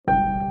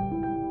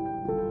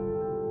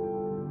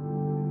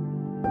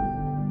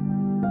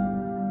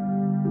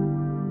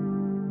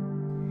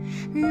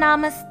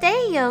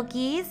Namaste,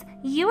 yogis.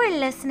 You are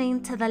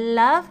listening to the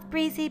Love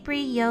Breezy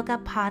Bree Yoga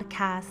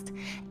podcast.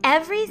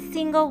 Every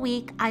single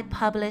week, I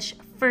publish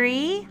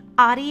free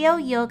audio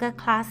yoga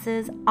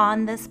classes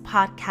on this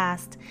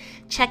podcast.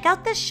 Check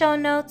out the show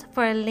notes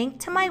for a link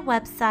to my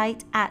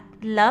website at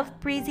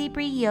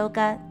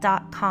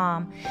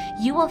lovebreezybreeyoga.com.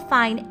 You will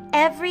find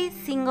every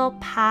single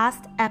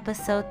past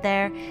episode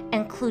there,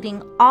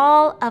 including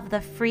all of the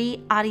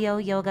free audio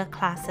yoga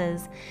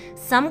classes.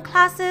 Some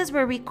classes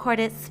were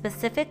recorded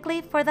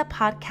specifically for the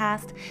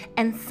podcast,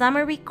 and some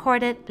are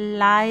recorded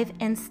live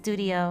in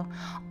studio.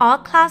 All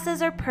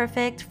classes are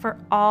perfect for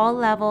all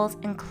levels,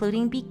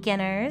 including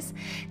beginners.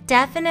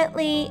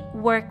 Definitely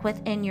work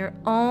within your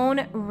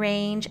own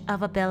range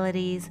of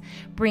abilities.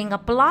 Bring a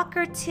block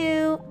or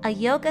two, a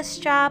yoga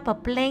strap, a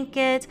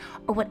blanket,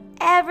 or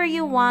whatever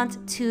you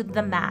want to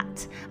the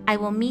mat. I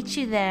will meet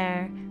you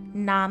there.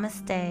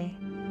 Namaste.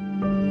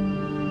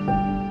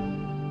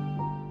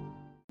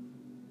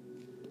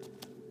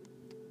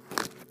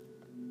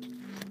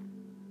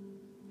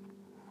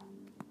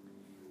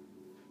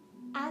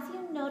 As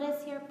you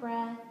notice your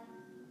breath,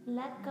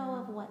 let go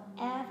of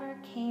whatever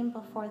came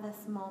before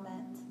this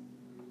moment.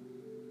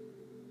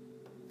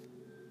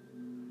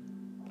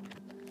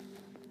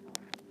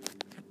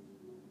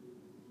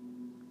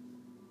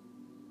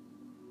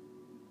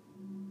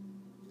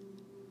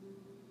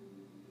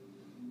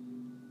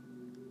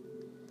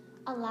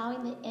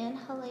 Allowing the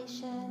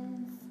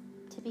inhalations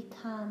to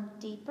become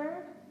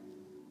deeper,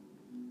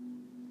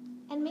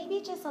 and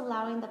maybe just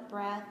allowing the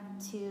breath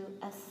to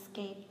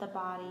escape the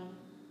body.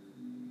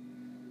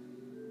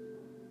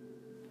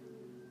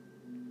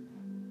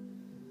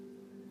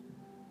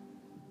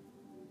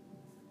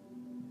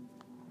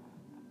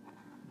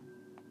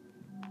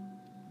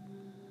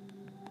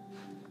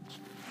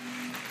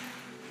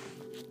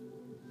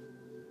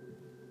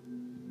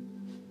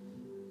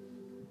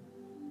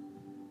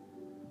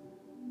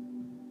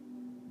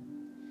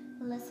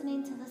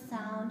 Listening to the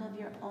sound of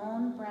your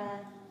own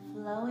breath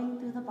flowing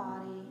through the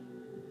body.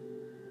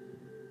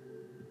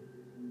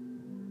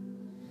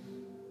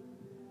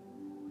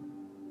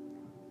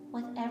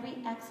 With every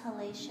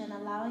exhalation,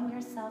 allowing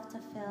yourself to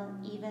feel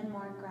even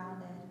more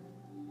grounded.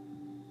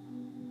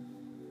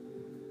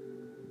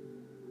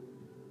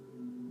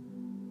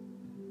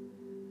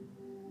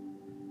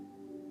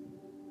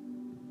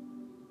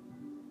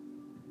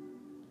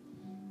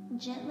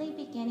 Gently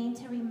beginning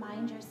to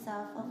remind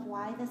yourself of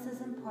why this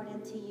is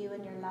important to you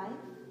in your life.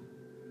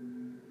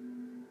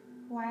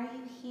 Why are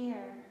you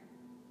here?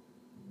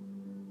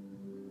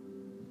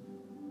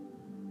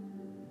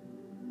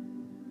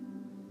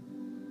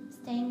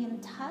 Staying in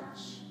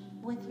touch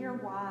with your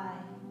why.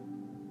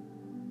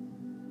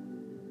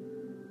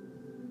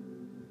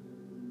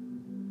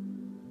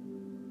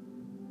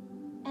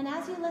 And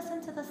as you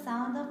listen to the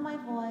sound of my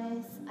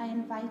voice, I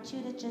invite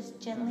you to just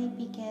gently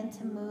begin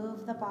to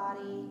move the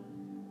body.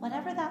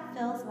 Whatever that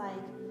feels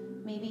like.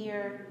 Maybe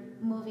you're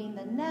moving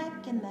the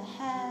neck and the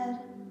head,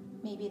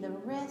 maybe the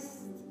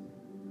wrist.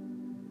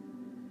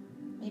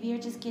 Maybe you're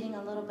just getting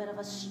a little bit of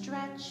a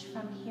stretch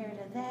from here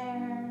to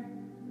there,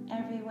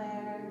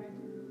 everywhere.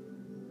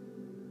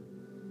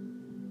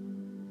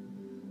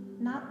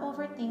 Not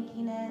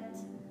overthinking it,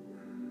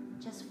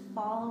 just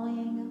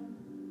following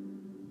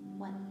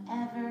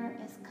whatever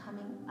is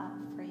coming up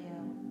for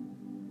you.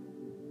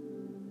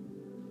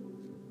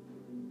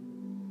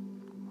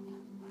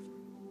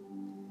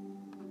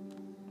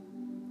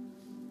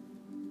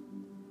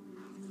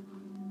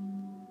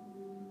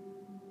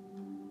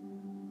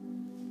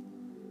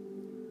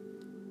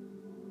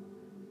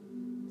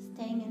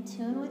 Staying in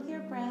tune with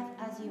your breath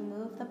as you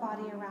move the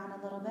body around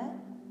a little bit.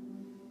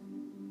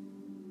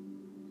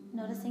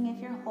 Noticing if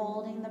you're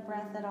holding the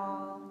breath at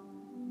all.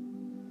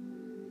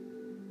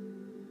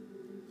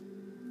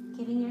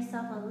 Giving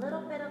yourself a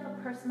little bit of a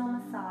personal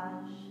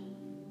massage.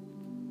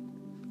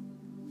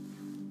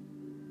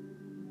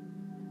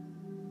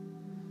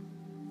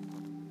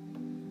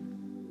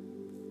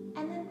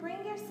 And then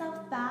bring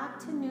yourself back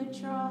to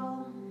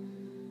neutral.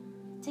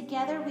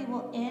 Together we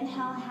will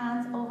inhale,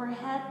 hands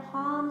overhead,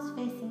 palms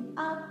facing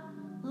up.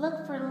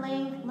 Look for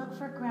length, look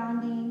for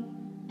grounding,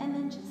 and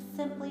then just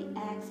simply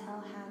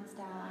exhale, hands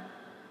down.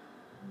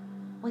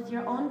 With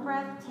your own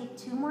breath, take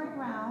 2 more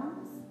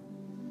rounds,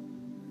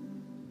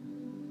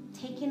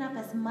 taking up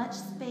as much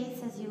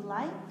space as you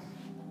like.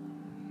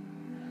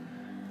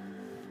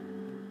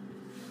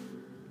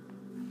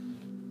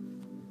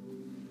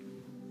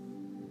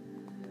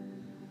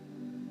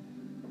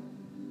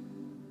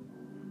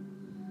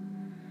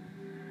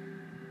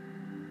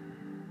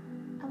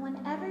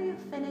 Whenever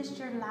you've finished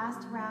your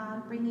last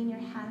round, bringing your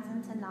hands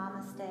into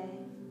Namaste.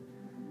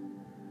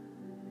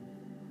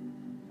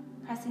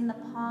 Pressing the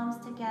palms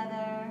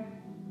together.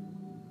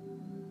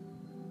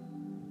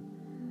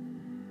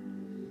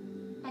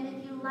 And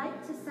if you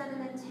like to set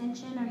an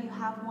intention or you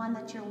have one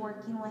that you're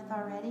working with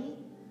already,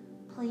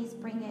 please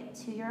bring it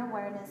to your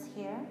awareness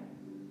here.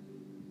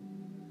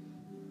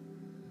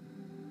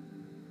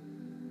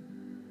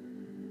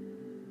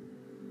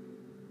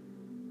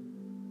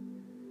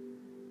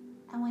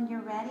 And when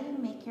you're ready,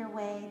 make your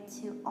way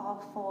to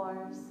all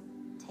fours,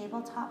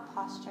 tabletop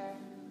posture.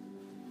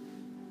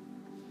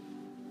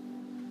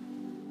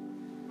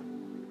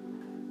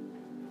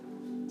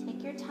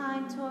 Take your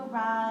time to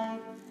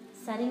arrive,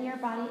 setting your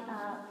body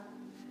up.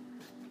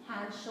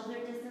 Hands shoulder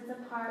distance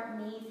apart,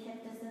 knees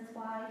hip distance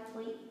wide,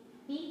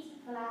 feet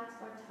flat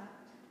or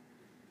tucked.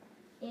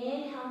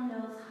 Inhale,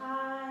 nose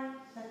high,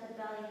 let the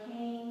belly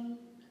hang.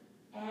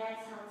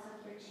 Exhale,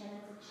 tuck your chin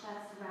into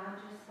chest, round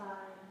your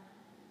spine.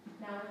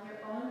 Now with your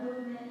own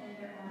movement and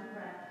your own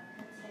breath,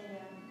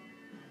 continue.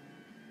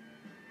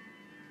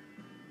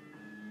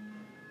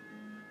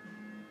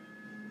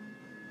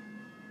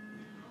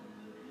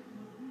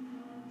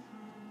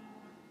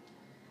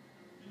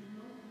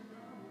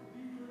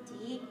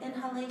 Deep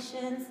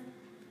inhalations,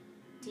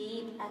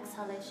 deep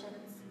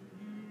exhalations.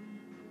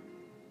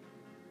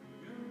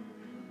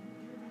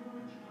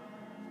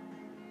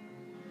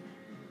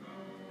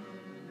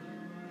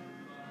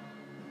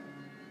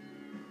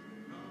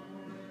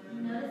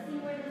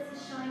 Noticing where this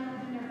is showing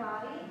up in your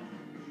body.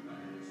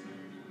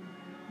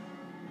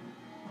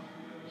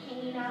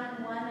 Hanging out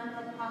in one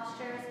of the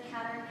postures,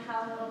 cat or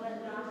cow, a little bit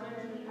longer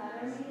than the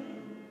other maybe.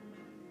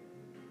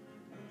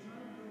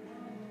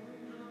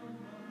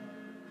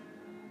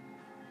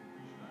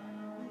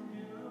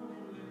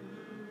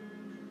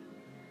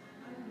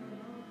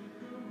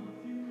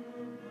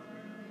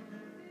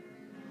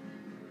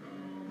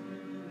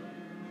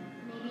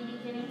 Maybe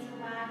beginning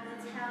to wag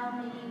the tail,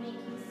 maybe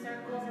making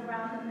circles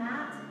around the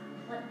mat.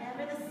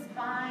 Whatever the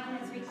spine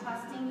is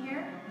requesting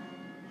here.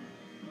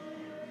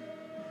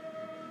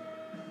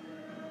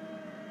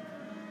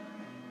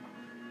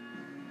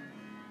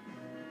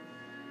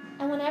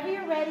 And whenever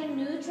you're ready,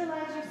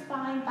 neutralize your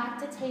spine back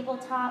to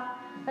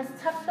tabletop.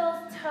 Let's tuck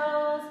those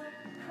toes,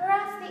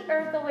 press the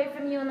earth away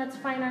from you, and let's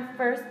find our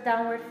first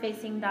downward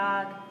facing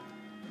dog.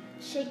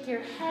 Shake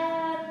your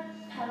head,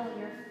 pedal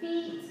your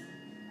feet,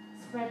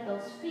 spread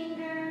those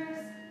fingers,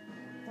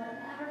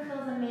 whatever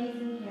feels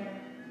amazing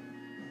here.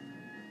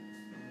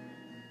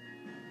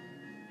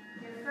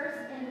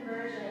 First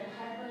inversion,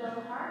 head below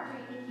heart, or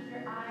you can keep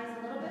your eyes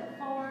a little bit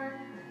forward.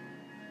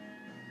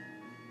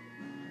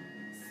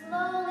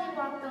 Slowly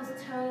walk those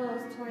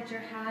toes towards your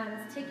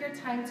hands. Take your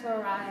time to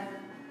arrive.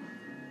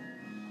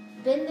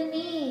 Bend the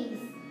knees.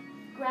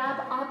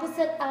 Grab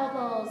opposite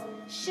elbows.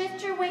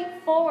 Shift your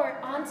weight forward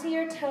onto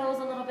your toes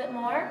a little bit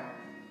more.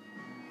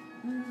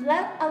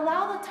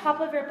 Allow the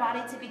top of your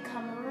body to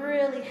become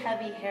really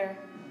heavy here.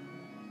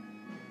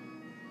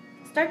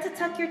 Start to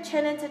tuck your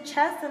chin into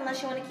chest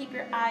unless you want to keep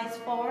your eyes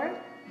forward.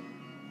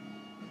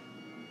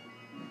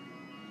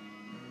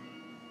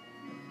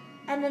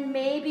 And then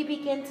maybe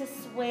begin to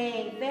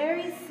sway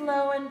very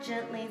slow and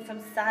gently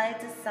from side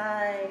to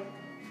side.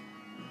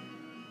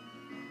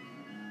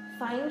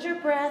 Find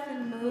your breath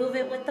and move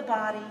it with the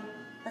body.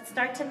 Let's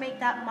start to make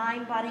that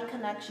mind-body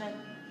connection.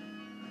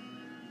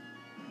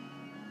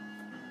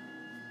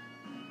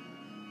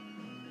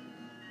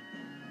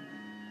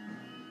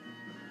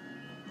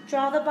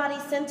 Draw the body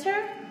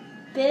center,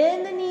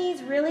 bend the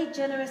knees really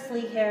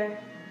generously here.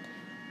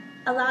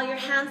 Allow your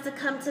hands to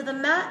come to the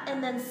mat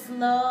and then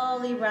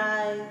slowly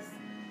rise,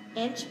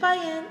 inch by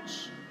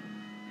inch.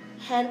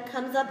 Head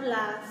comes up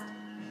last.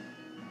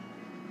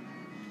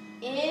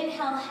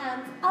 Inhale,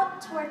 hands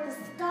up toward the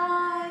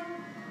sky.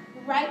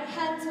 Right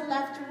hand to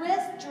left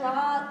wrist,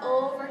 draw it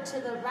over to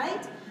the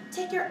right.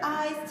 Take your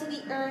eyes to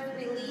the earth,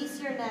 release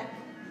your neck.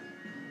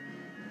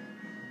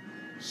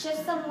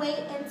 Shift some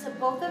weight into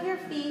both of your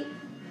feet.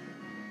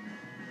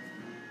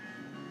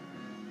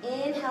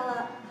 Inhale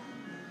up.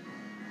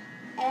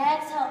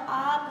 Exhale,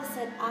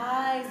 opposite,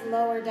 eyes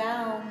lower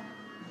down.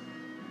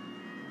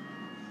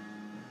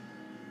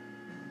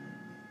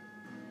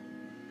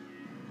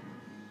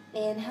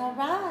 Inhale,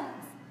 rise.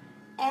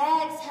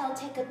 Exhale,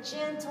 take a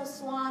gentle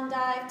swan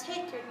dive.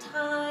 Take your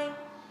time.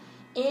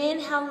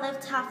 Inhale,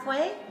 lift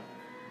halfway.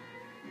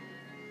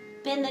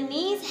 Bend the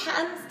knees,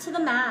 hands to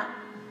the mat.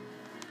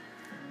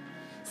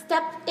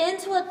 Step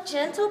into a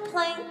gentle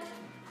plank.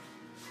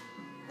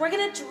 We're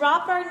going to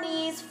drop our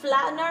knees,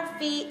 flatten our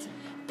feet,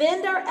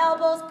 bend our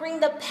elbows, bring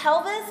the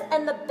pelvis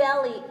and the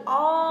belly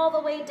all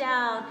the way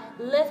down.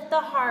 Lift the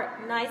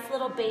heart, nice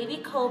little baby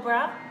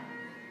cobra.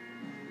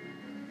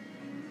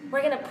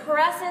 We're going to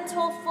press into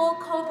a full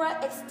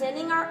cobra,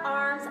 extending our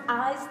arms,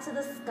 eyes to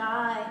the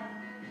sky.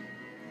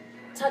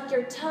 Tuck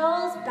your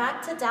toes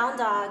back to down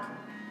dog.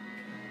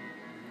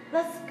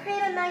 Let's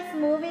create a nice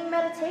moving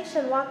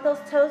meditation. Walk those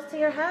toes to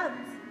your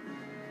hands.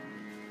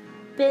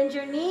 Bend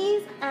your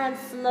knees and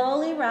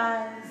slowly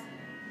rise.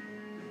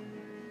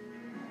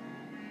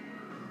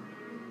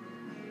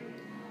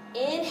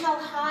 Inhale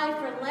high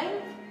for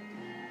length.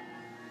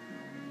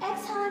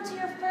 Exhale into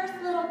your first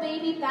little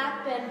baby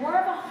back bend, more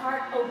of a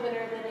heart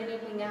opener than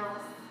anything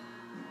else.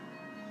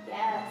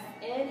 Yes,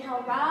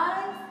 inhale,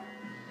 rise.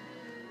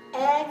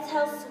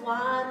 Exhale,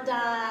 swan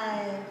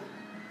dive.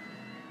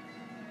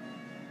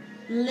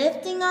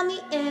 Lifting on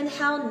the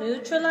inhale,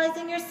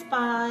 neutralizing your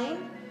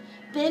spine.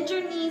 Bend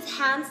your knees,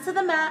 hands to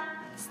the mat.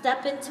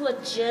 Step into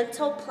a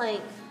gentle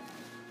plank.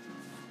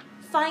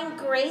 Find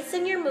grace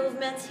in your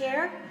movements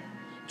here.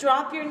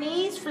 Drop your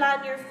knees,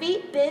 flatten your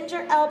feet, bend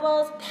your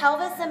elbows,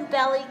 pelvis and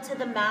belly to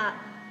the mat.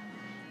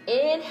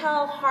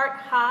 Inhale, heart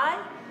high.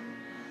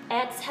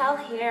 Exhale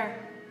here.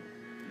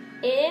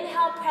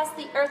 Inhale, press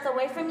the earth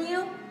away from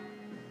you.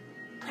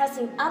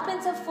 Pressing up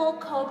into full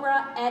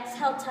cobra.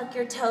 Exhale, tuck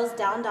your toes,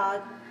 down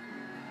dog.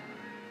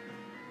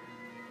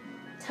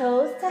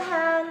 Toes to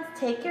hands,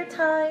 take your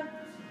time.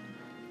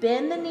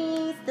 Bend the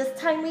knees. This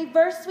time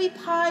reverse sweep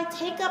high.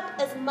 Take up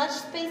as much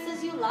space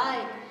as you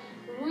like.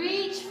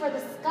 Reach for the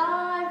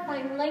sky.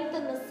 Find length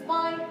in the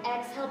spine.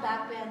 Exhale,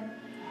 back bend.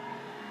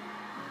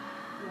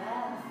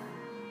 Yes.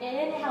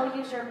 Inhale,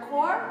 use your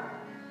core.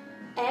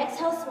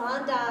 Exhale,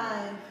 swan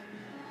dive.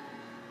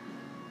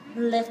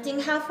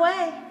 Lifting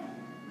halfway.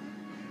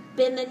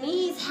 Bend the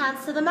knees,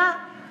 hands to the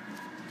mat.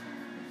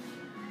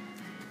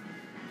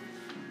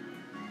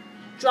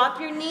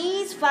 Drop your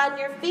knees, flatten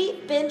your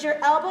feet, bend your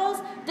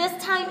elbows. This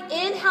time,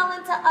 inhale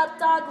into up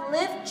dog.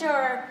 Lift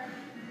your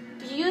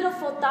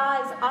beautiful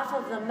thighs off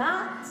of the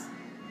mat.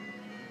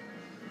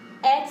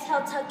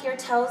 Exhale, tuck your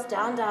toes,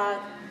 down dog.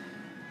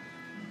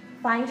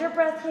 Find your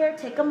breath here,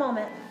 take a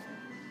moment.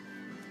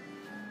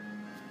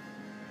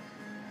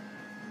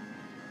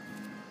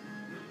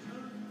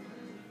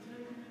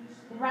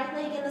 Right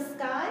leg in the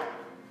sky,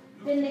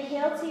 bend the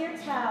heel to your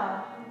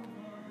toe.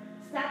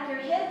 Stack your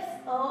hips,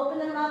 open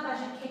them up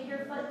as you kick your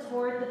foot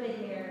toward the big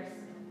ears.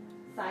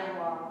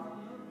 Sidewalk.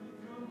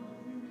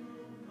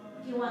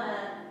 If you want to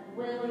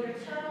wiggle your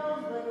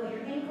toes, wiggle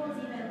your ankles,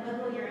 even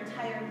wiggle your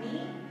entire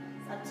knee,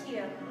 it's up to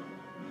you.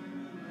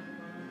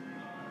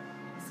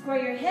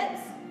 Square your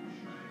hips,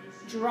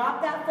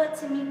 drop that foot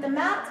to meet the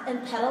mat,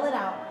 and pedal it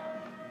out.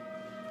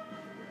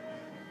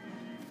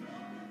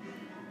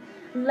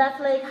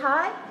 Left leg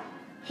high,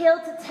 heel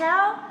to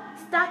tail,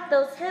 stack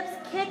those hips,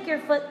 kick your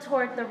foot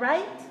toward the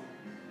right.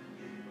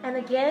 And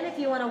again, if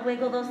you want to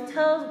wiggle those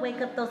toes,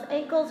 wake up those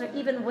ankles, or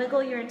even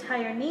wiggle your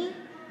entire knee.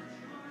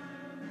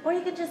 Or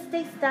you can just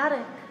stay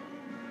static.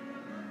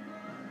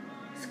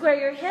 Square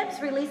your hips,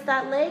 release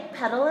that leg,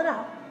 pedal it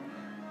out.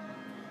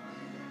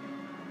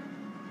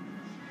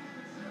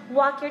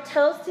 Walk your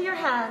toes to your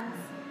hands.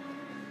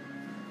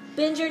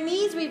 Bend your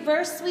knees,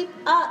 reverse sweep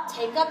up,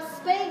 take up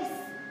space.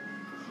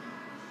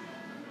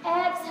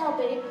 Exhale,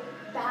 big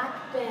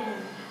back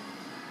bend.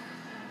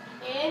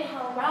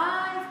 Inhale,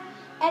 rise.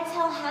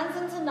 Exhale, hands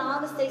into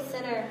Namaste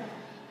center.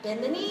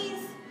 Bend the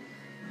knees.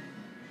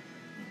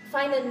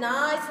 Find a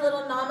nice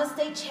little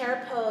Namaste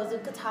chair pose,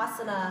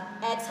 Utkatasana.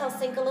 Exhale,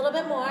 sink a little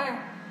bit more.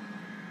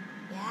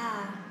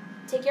 Yeah.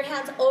 Take your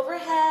hands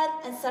overhead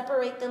and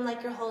separate them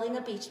like you're holding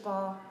a beach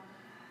ball.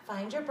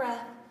 Find your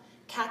breath.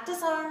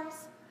 Cactus arms.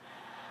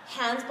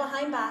 Hands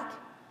behind back.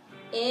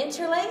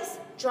 Interlace.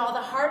 Draw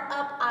the heart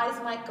up. Eyes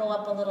might go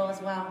up a little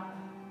as well.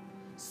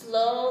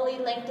 Slowly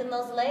lengthen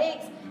those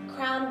legs.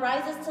 Crown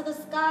rises to the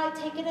sky.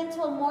 Take it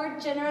into a more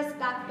generous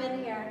back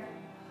bend here.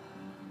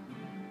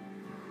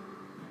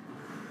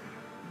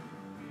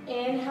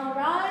 Inhale,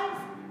 rise.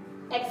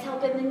 Exhale,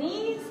 bend the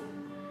knees.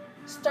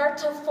 Start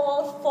to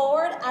fold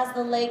forward as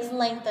the legs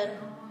lengthen.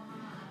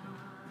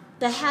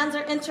 The hands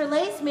are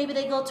interlaced. Maybe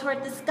they go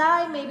toward the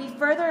sky, maybe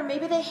further,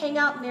 maybe they hang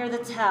out near the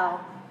tail.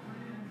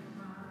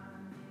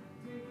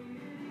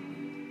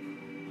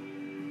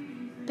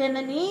 Bend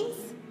the knees.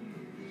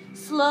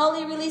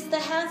 Slowly release the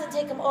hands and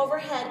take them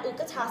overhead,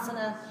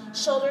 Utkatasana.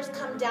 Shoulders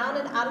come down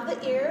and out of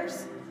the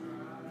ears.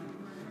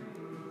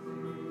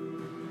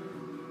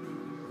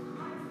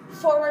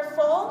 Forward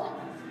fold.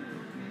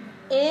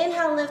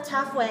 Inhale, lift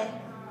halfway.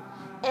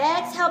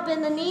 Exhale,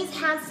 bend the knees,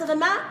 hands to the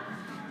mat.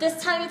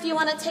 This time, if you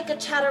want to take a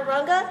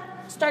chaturanga,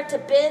 start to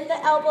bend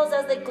the elbows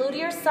as they glue to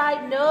your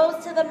side,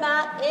 nose to the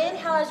mat.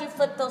 Inhale as you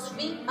flip those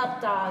feet,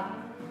 up dog.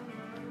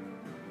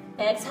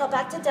 Exhale,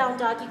 back to down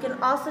dog. You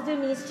can also do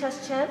knees,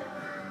 chest, chin.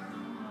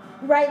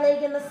 Right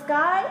leg in the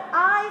sky,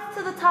 eyes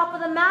to the top of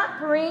the mat.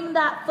 Bring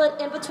that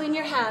foot in between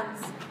your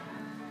hands.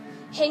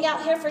 Hang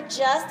out here for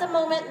just a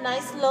moment.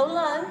 Nice low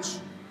lunge.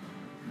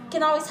 You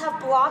can always have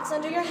blocks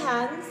under your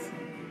hands.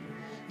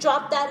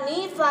 Drop that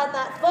knee, flatten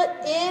that foot.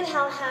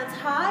 Inhale, hands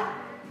high.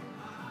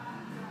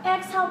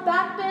 Exhale,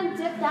 back bend.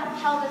 Dip that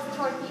pelvis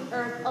toward the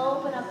earth.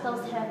 Open up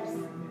those hips.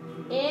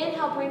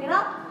 Inhale, bring it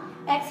up.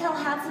 Exhale,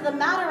 hands to the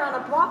mat or on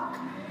a block.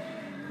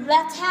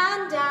 Left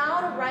hand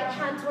down, right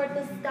hand toward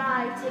the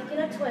sky, taking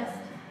a twist.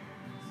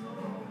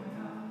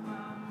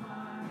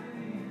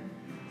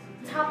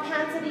 Top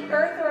hand to the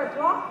earth or a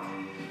block.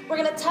 We're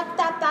going to tuck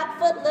that back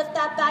foot, lift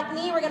that back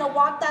knee. We're going to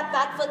walk that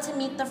back foot to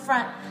meet the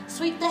front.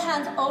 Sweep the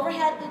hands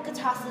overhead,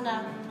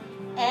 Utkatasana.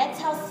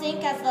 Exhale,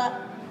 sink as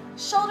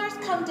the shoulders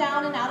come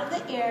down and out of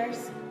the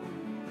ears.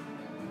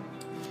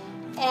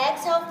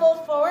 Exhale,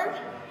 fold forward.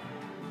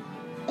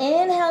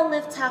 Inhale,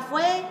 lift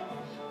halfway.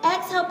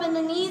 Exhale, bend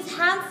the knees,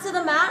 hands to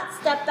the mat,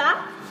 step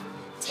back.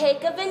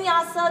 Take a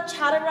vinyasa,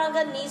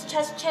 chaturanga, knees,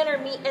 chest, chin, or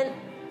meet in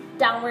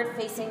downward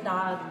facing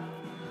dog.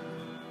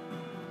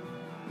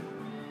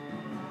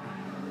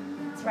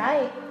 That's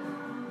right.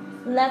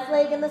 Left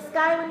leg in the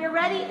sky when you're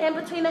ready. In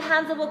between the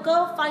hands it will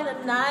go. Find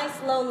a nice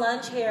low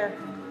lunge here.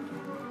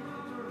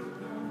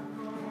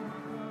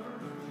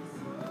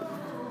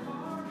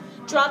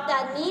 Drop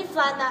that knee,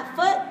 flatten that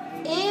foot.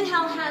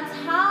 Inhale, hands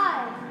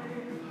high.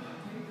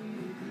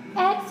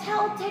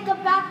 Exhale, take a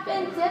back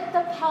bend, dip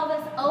the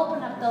pelvis,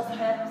 open up those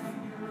hips.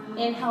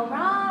 Inhale,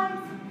 rise.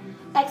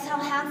 Exhale,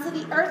 hands to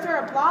the earth or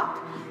a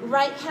block.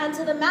 Right hand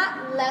to the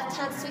mat, left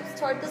hand sweeps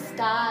toward the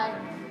sky.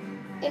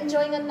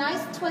 Enjoying a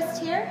nice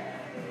twist here.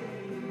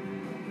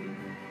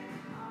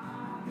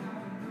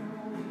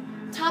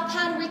 Top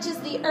hand reaches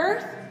the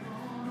earth.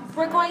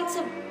 We're going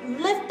to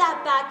lift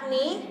that back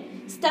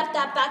knee, step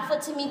that back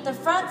foot to meet the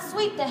front,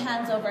 sweep the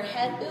hands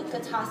overhead,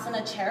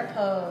 Utkatasana chair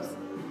pose.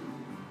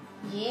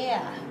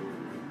 Yeah.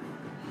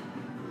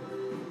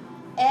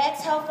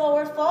 Exhale,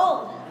 forward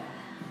fold.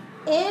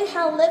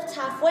 Inhale, lift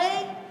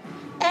halfway.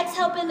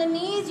 Exhale, bend the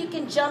knees. You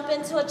can jump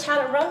into a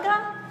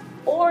chaturanga,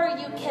 or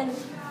you can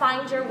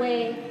find your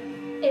way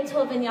into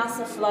a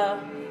vinyasa flow.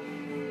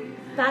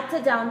 Back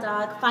to down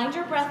dog. Find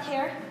your breath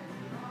here.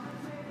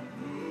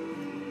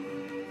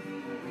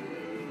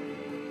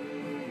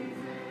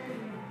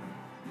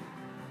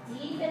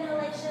 Deep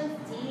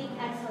inhalations, deep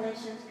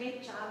exhalations.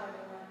 Great job,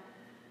 everyone.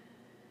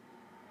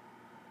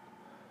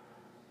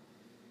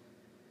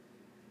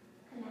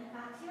 Connect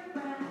back to your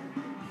breath.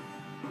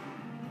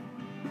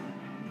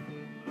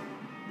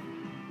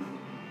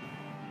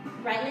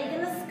 Right leg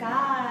in the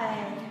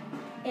sky.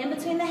 In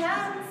between the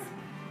hands.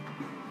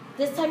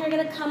 This time you're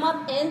going to come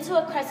up into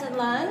a crescent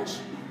lunge.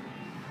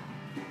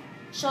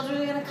 Shoulders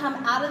are going to come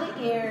out of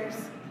the ears.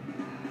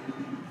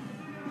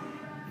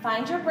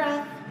 Find your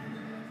breath.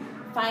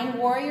 Find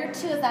warrior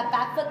two as that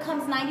back foot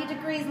comes 90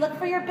 degrees. Look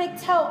for your big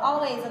toe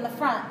always in the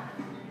front.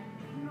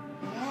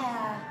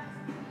 Yeah.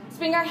 Let's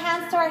bring our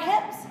hands to our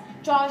hips.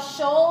 Draw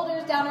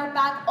shoulders down our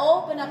back.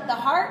 Open up the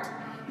heart.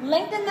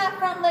 Lengthen that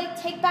front leg.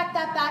 Take back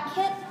that back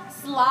hip.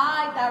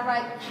 Slide that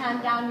right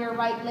hand down your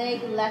right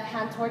leg. Left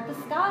hand toward the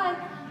sky.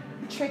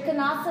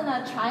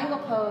 Trikonasana, triangle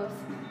pose.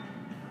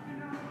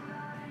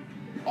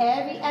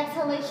 Every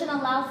exhalation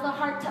allows the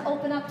heart to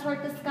open up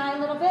toward the sky a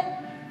little bit.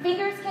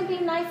 Fingers can be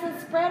nice and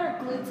spread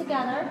or glued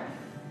together.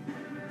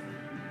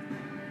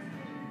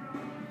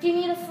 If you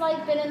need a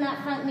slight bend in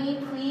that front knee,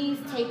 please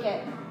take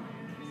it.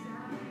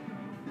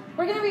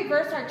 We're going to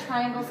reverse our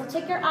triangle, so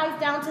take your eyes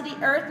down to the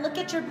earth. Look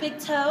at your big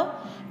toe.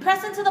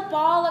 Press into the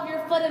ball of your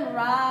foot and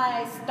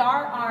rise.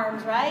 Star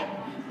arms, right?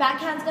 Back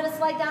hand's going to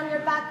slide down your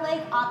back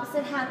leg,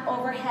 opposite hand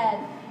overhead.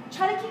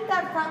 Try to keep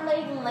that front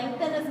leg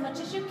lengthened as much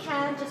as you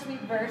can, just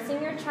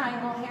reversing your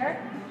triangle here.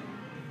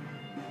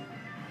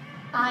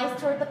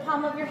 Eyes toward the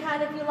palm of your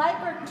hand if you like,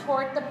 or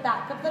toward the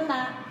back of the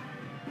mat.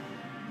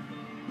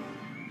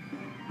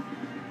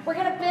 We're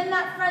going to bend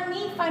that front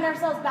knee, find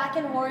ourselves back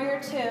in warrior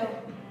two.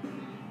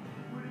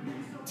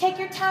 Take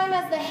your time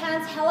as the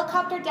hands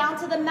helicopter down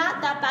to the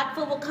mat. That back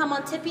foot will come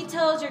on tippy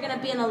toes. You're going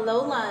to be in a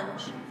low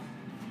lunge.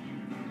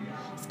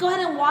 Let's go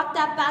ahead and walk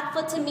that back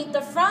foot to meet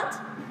the front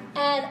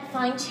and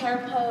find chair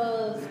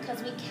pose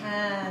because we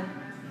can.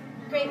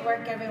 Great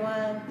work,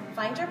 everyone.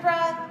 Find your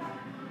breath.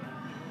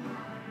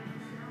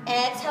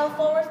 Exhale,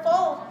 forward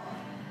fold.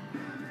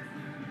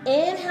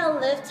 Inhale,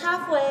 lift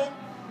halfway.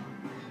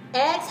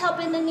 Exhale,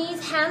 bend the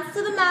knees, hands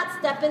to the mat,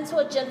 step into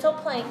a gentle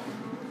plank.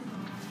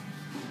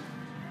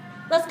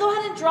 Let's go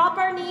ahead and drop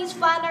our knees,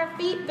 flatten our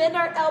feet, bend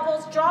our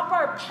elbows, drop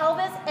our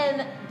pelvis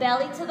and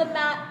belly to the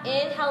mat.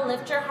 Inhale,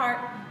 lift your heart,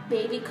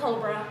 baby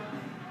cobra.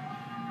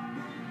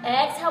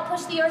 Exhale,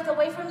 push the earth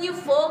away from you,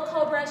 full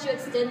cobra as you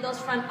extend those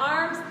front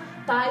arms.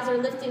 Thighs are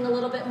lifting a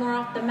little bit more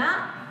off the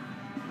mat.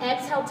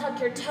 Exhale, tuck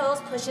your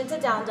toes, push into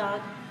down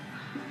dog.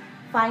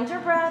 Find your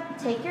breath,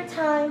 take your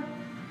time.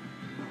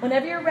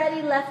 Whenever you're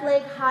ready, left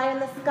leg high in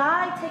the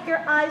sky, take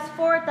your eyes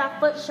forward, that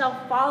foot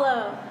shall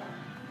follow.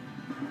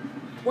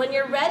 When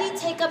you're ready,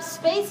 take up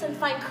space and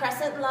find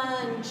crescent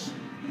lunge.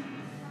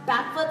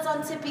 Back foot's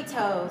on tippy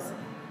toes.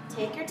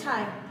 Take your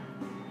time.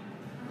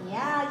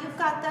 Yeah, you've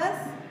got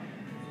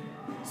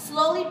this.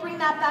 Slowly bring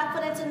that back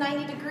foot into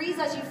 90 degrees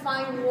as you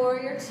find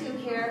warrior two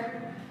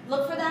here.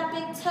 Look for that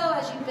big toe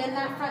as you bend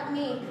that front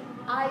knee.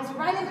 Eyes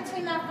right in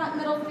between that front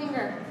middle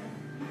finger.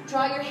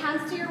 Draw your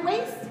hands to your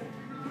waist.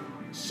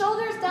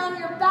 Shoulders down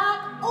your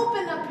back.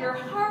 Open up your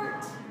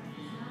heart.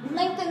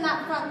 Lengthen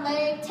that front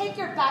leg. Take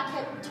your back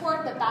hip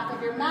toward the back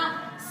of your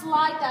mat.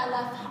 Slide that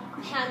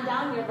left hand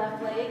down your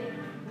left leg.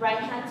 Right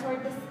hand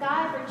toward the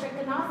sky for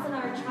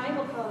Trikonasana or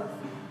triangle pose.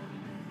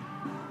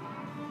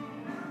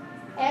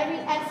 Every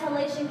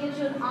exhalation gives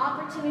you an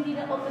opportunity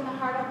to open the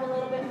heart up a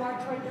little bit more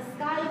toward the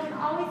sky. You can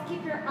always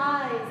keep your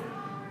eyes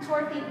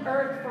toward the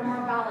earth for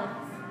more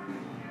balance.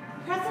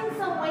 Pressing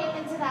some weight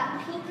into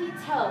that pinky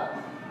toe.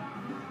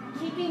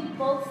 Keeping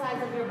both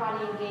sides of your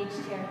body engaged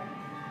here.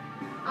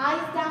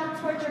 Eyes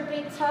down towards your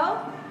big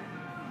toe.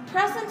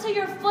 Press into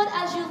your foot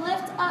as you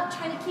lift up,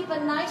 trying to keep a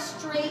nice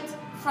straight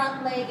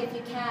front leg if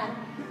you can.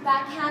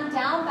 Back hand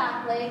down,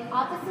 back leg.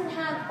 Opposite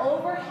hand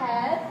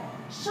overhead.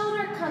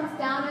 Shoulder comes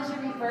down as you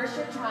reverse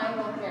your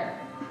triangle here.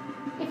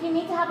 If you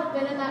need to have a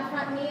bend in that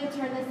front knee and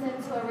turn this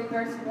into a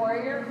reverse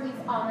warrior, please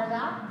honor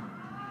that.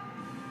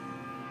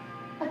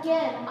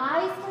 Again,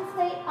 eyes can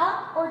stay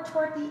up or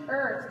toward the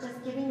earth,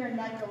 just giving your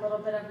neck a little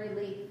bit of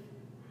relief.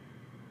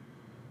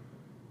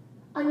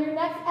 On your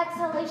next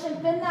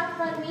exhalation, bend that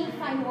front knee,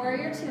 find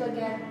warrior two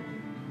again.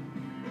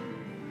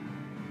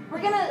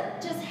 We're gonna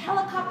just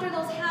helicopter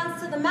those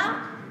hands to the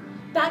mat.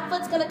 Back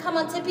foot's gonna come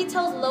on tippy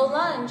toes, low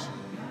lunge.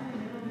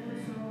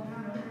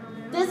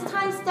 This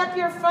time, step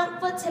your front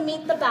foot to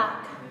meet the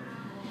back.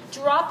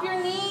 Drop your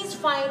knees,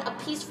 find a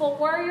peaceful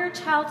warrior,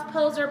 child's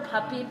pose, or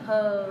puppy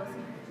pose.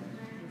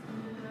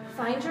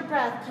 Find your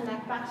breath,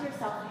 connect back to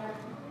yourself here.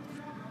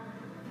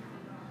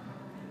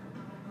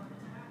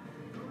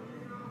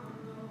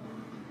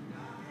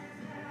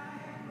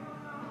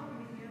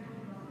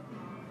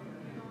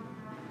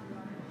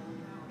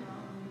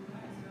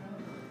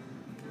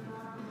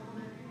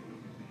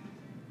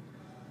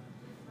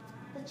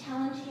 The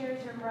challenge here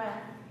is your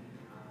breath.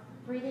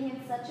 Breathing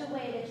in such a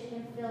way that you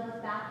can feel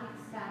the back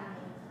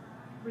expanding.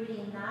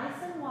 Breathing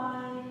nice and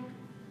wide.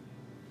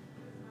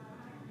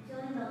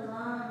 Feeling the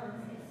lungs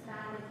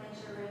expand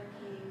against your rib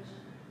cage.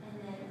 And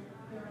then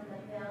feeling the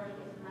belly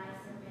get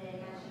nice and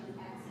big as you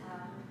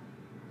exhale.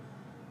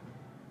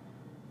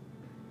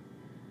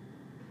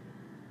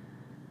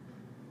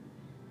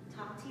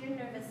 Talk to your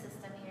nervous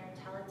system here.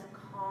 Tell it to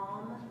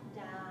calm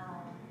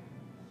down.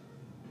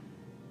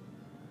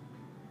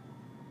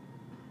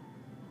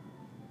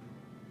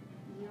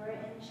 You are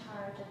in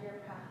charge of your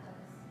practice.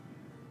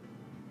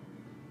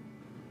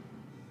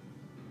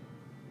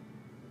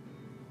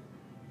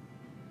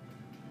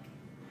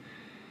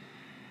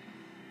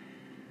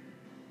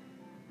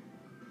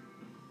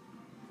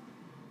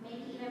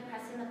 Maybe even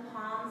pressing the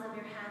palms of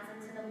your hands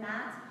into the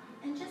mat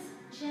and just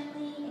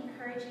gently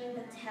encouraging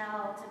the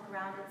tail to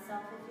ground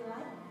itself if you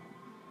like.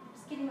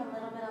 Just getting a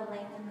little bit of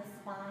length in the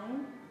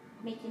spine,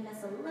 making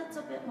this a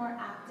little bit more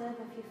active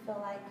if you feel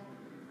like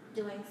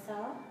doing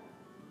so.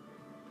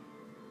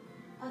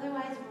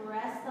 Otherwise,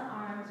 rest the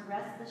arms,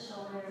 rest the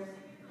shoulders,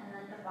 and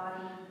let the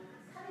body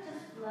kind of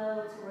just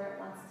flow to where it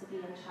wants to be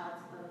in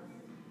child's pose.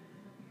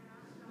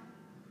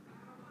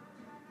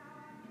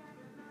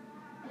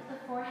 If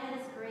the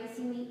forehead is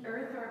gracing the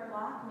earth or a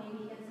block,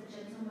 maybe it's a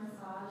gentle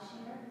massage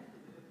here.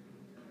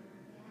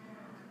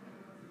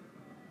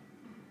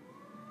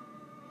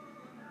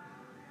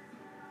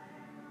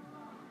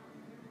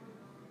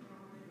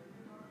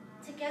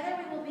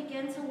 Together we will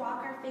begin to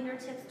walk our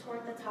fingertips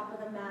toward the top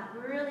of the mat,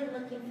 really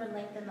looking for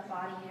length in the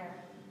body here.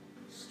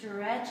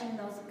 Stretching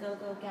those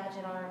go-go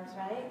gadget arms,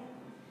 right?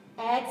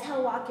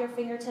 Exhale, walk your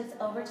fingertips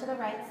over to the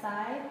right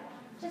side,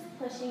 just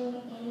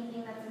pushing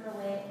anything that's in the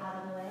way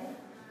out of the way.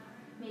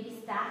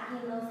 Maybe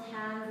stacking those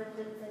hands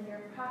if it's in your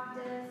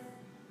practice.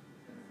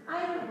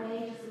 Either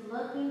way, just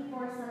looking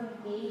for some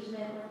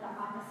engagement with the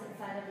opposite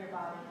side of your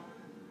body.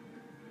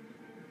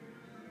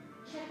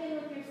 Check in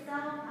with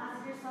yourself,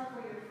 ask yourself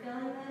where you're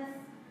feeling this.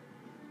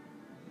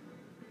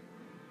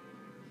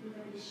 You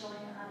can be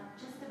showing up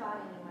just about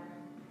anywhere.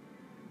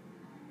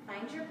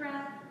 Find your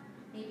breath.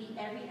 Maybe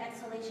every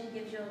exhalation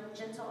gives you a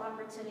gentle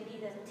opportunity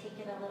to take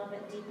it a little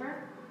bit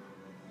deeper.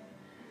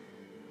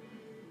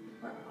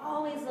 We're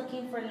always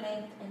looking for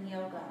length in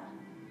yoga.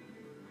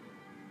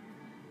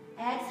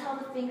 Exhale,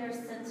 the fingers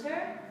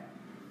center.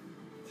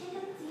 Take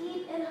a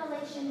deep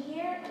inhalation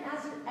here, and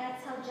as you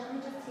exhale,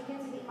 gently just take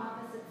it to the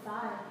opposite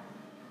side.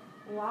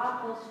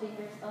 Walk those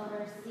fingers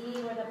over,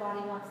 see where the body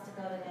wants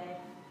to go today.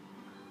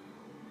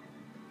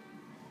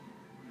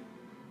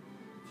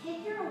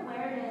 Take your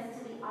awareness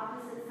to the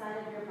opposite side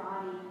of your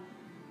body.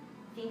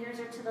 Fingers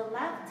are to the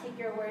left, take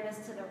your awareness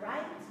to the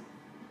right,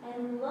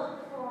 and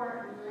look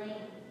for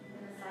length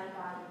in the side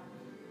body.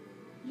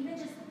 Even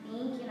just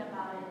thinking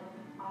about it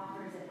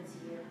offers it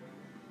to you.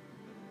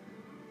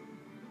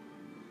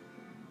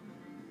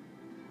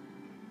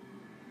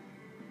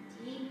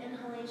 Deep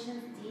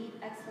inhalations, deep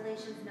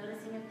exhalations,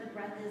 noticing if the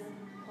breath is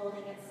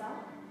holding itself.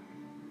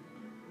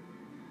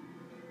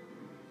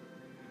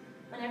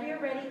 Whenever you're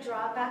ready,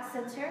 draw back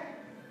center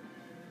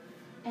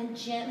and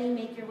gently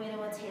make your way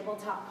to a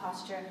tabletop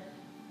posture.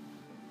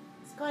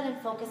 Let's go ahead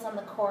and focus on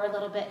the core a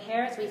little bit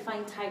here as we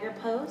find tiger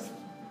pose.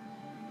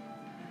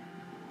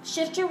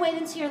 Shift your weight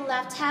into your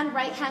left hand,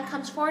 right hand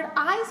comes forward.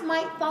 Eyes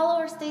might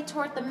follow or stay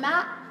toward the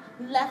mat.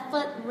 Left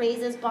foot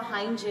raises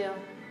behind you.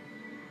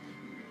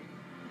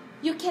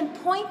 You can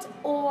point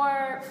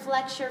or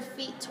flex your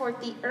feet toward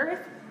the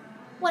earth,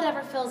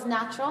 whatever feels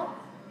natural.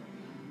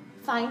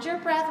 Find your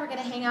breath. We're going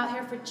to hang out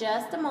here for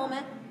just a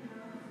moment.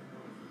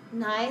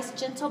 Nice,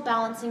 gentle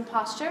balancing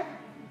posture.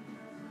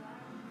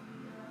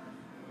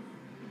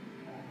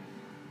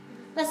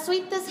 Let's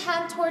sweep this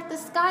hand toward the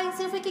sky and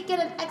see if we could get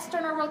an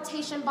external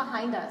rotation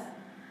behind us.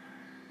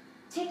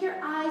 Take your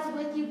eyes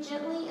with you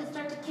gently and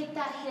start to kick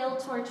that heel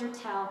towards your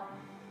tail.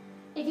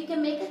 If you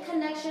can make a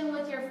connection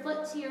with your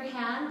foot to your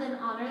hand, then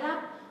honor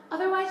that.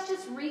 Otherwise,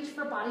 just reach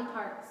for body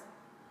parts.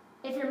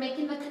 If you're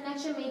making the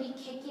connection, maybe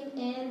kicking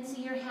into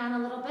your hand a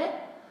little bit,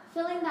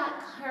 feeling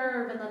that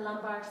curve in the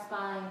lumbar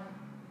spine.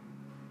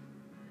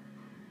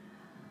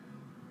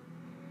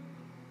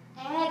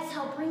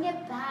 Exhale, bring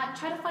it back.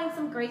 Try to find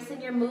some grace in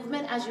your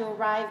movement as you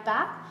arrive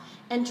back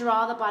and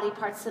draw the body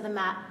parts to the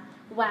mat.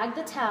 Wag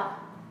the tail.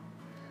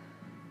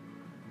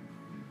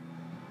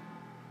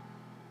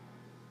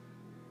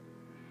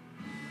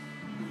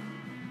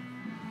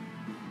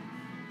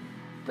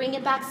 Bring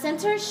it back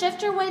center.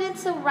 Shift your weight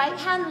into right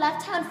hand,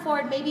 left hand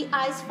forward. Maybe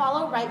eyes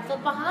follow, right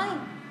foot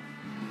behind.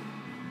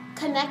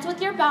 Connect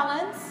with your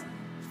balance.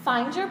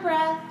 Find your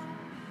breath.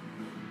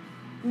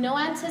 No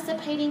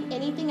anticipating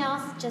anything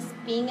else, just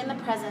being in the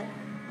present.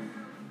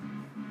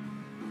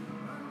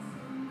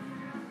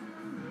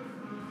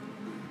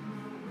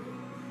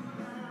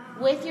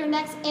 With your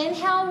next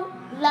inhale,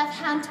 left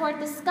hand toward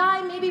the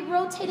sky, maybe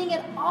rotating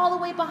it all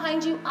the way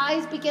behind you.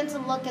 Eyes begin to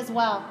look as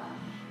well.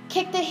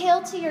 Kick the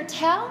heel to your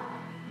tail.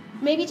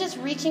 Maybe just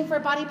reaching for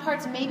body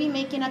parts, maybe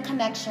making a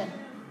connection.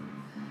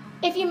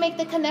 If you make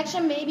the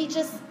connection, maybe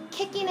just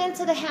kicking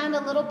into the hand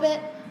a little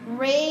bit,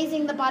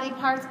 raising the body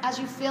parts as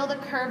you feel the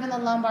curve in the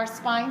lumbar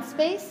spine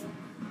space.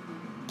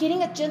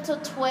 Getting a gentle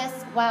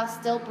twist while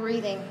still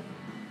breathing.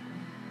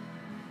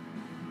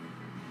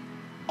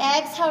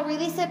 Exhale,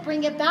 release it,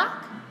 bring it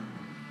back.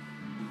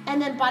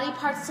 And then body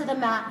parts to the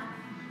mat.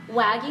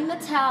 Wagging the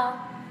tail.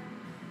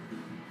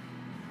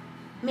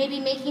 Maybe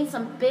making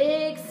some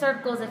big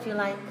circles if you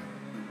like.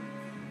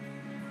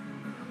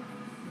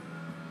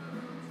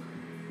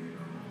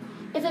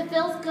 If it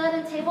feels good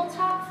in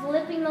tabletop,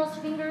 flipping those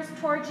fingers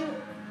towards you,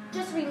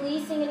 just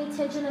releasing any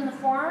tension in the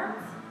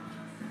forearms.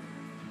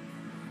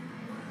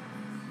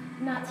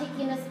 Not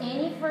taking this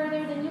any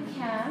further than you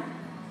can.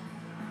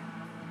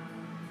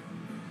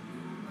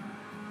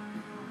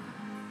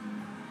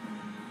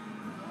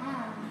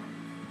 Yeah.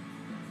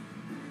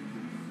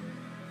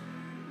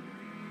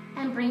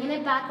 And bringing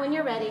it back when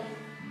you're ready.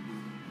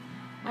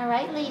 All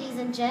right, ladies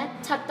and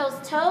gents, tuck those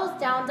toes,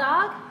 down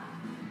dog.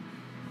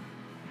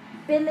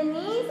 Bend the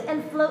knees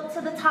and float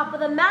to the top of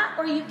the mat,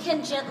 or you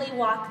can gently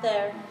walk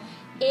there.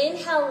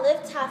 Inhale,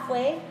 lift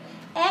halfway.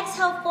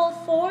 Exhale, fold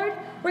forward.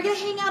 We're going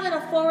to hang out in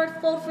a forward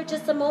fold for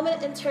just a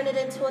moment and turn it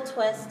into a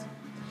twist.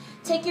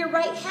 Take your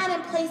right hand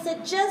and place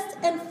it just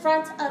in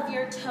front of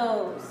your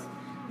toes,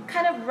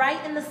 kind of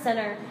right in the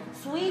center.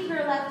 Sweep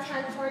your left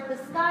hand toward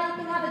the sky. You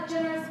can have a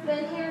generous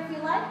bend here if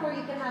you like, or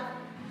you can have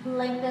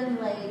lengthened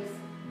legs.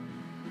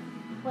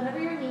 Whatever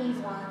your knees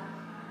want.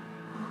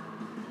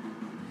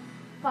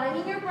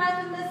 Finding your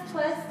breath in this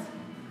twist.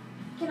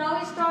 You can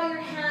always draw your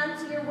hand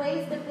to your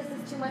waist if this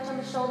is too much on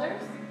the shoulders.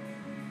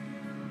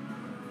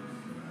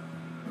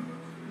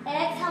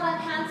 Exhale that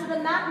hand to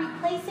the mat,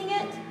 replacing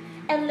it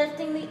and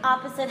lifting the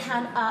opposite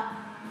hand up.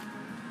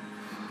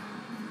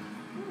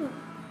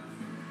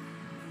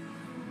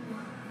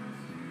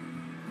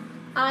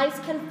 Eyes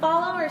can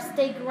follow or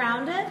stay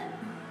grounded.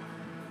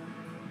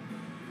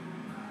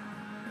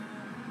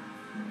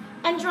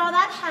 And draw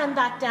that hand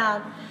back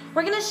down.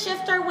 We're going to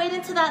shift our weight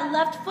into that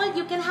left foot.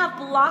 You can have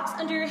blocks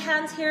under your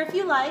hands here if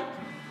you like.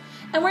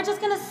 And we're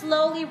just going to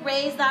slowly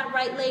raise that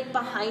right leg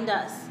behind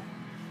us.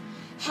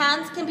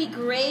 Hands can be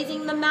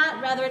grazing the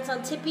mat, whether it's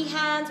on tippy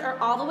hands or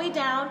all the way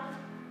down.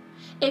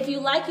 If you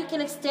like, you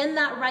can extend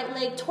that right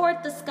leg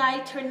toward the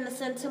sky, turning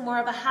this into more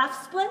of a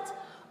half split.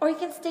 Or you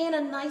can stay in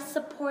a nice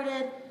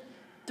supported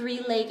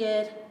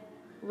three-legged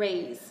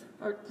raise.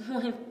 Or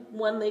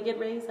one-legged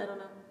raise, I don't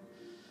know.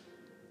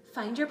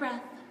 Find your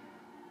breath.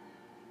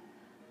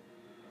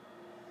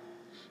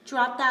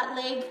 Drop that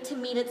leg to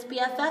meet its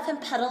BFF and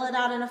pedal it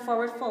out in a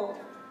forward fold.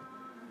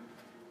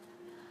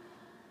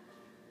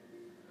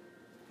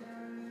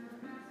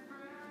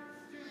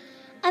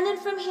 And then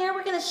from here,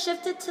 we're going to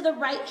shift it to the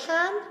right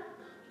hand,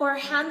 or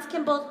hands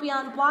can both be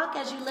on block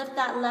as you lift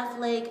that left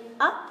leg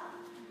up.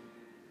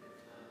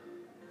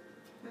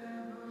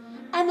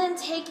 And then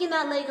taking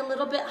that leg a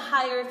little bit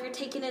higher if you're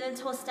taking it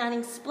into a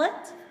standing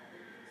split,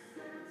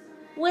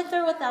 with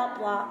or without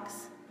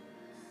blocks.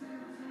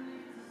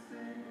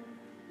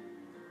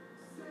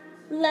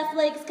 Left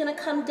leg's going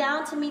to come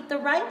down to meet the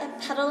right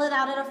and pedal it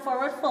out in a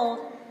forward fold.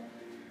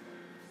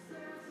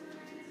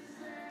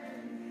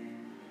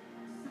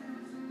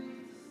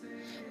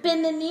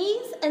 Bend the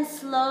knees and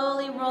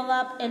slowly roll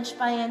up inch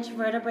by inch,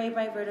 vertebrae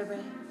by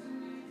vertebrae.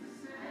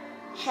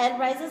 Head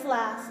rises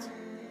last.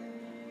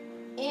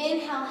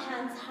 Inhale,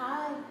 hands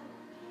high.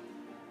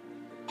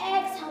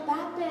 Exhale,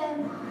 back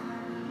bend.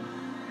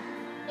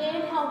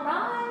 Inhale,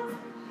 rise.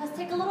 Let's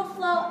take a little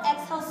flow.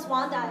 Exhale,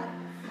 swan dive.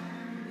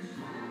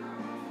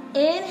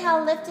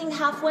 Inhale, lifting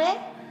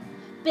halfway.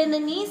 Bend the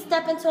knees,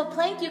 step into a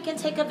plank. You can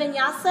take a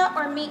vinyasa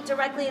or meet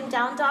directly in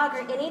down dog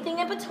or anything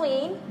in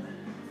between.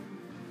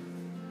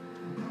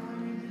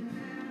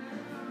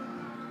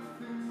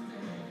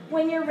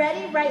 When you're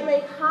ready, right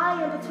leg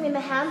high in between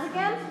the hands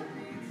again.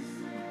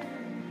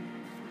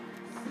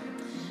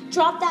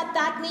 Drop that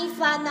back knee,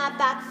 flatten that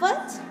back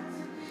foot.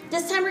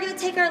 This time we're going to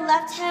take our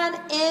left hand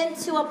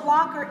into a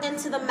block or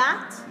into the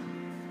mat.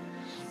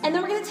 And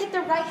then we're going to take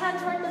the right hand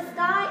toward the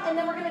sky, and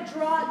then we're going to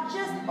draw it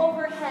just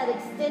overhead,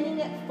 extending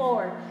it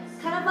forward.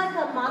 Kind of like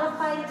a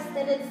modified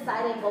extended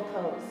side angle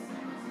pose.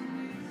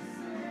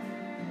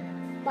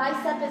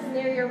 Bicep is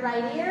near your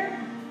right ear.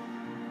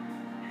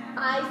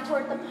 Eyes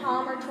toward the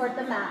palm or toward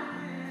the mat.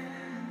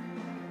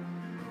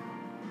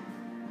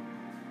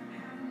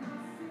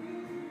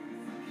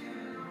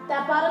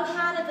 That bottom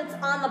hand, if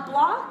it's on the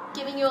block,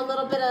 giving you a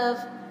little bit of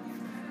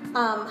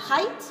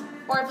height,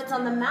 Or if it's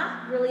on the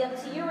mat, really up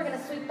to you. We're going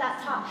to sweep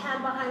that top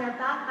hand behind our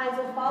back. Eyes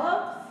will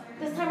follow.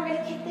 This time we're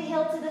going to kick the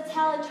heel to the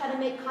tail and try to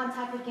make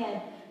contact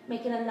again.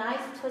 Making a nice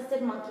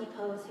twisted monkey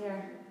pose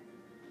here.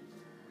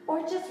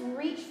 Or just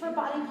reach for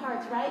body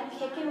parts, right?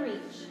 Kick and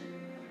reach.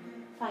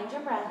 Find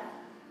your breath.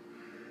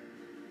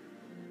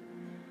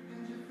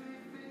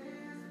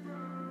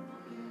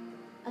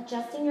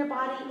 Adjusting your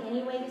body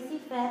any way you see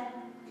fit.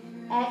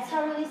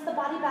 Exhale, release the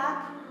body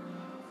back.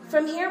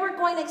 From here, we're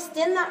going to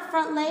extend that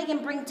front leg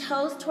and bring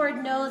toes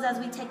toward nose as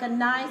we take a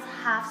nice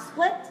half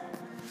split,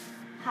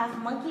 half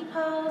monkey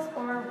pose,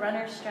 or a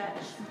runner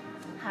stretch.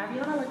 However you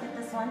want to look at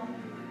this one.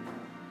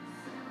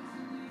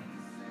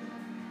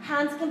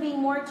 Hands can be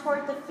more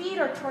toward the feet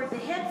or toward the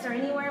hips or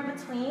anywhere in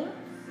between.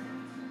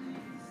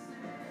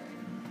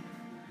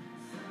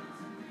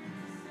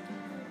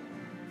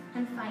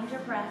 And find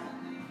your breath.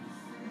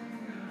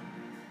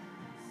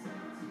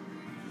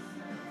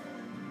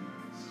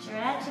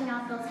 Stretching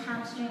out those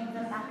hamstrings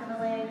and back of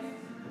the legs.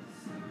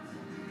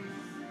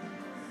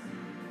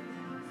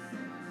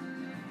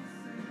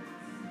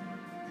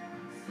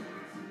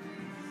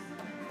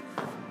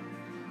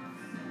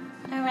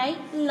 All right,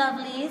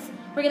 lovelies.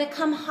 We're going to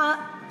come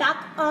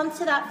back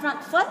onto that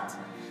front foot.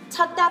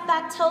 Tuck that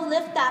back toe,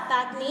 lift that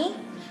back knee.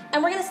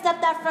 And we're going to step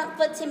that front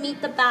foot to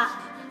meet the back.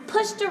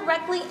 Push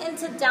directly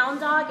into down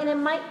dog, and it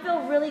might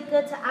feel really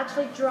good to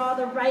actually draw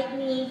the right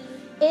knee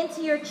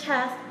into your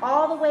chest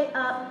all the way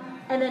up,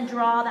 and then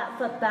draw that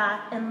foot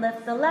back and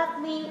lift the left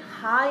knee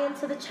high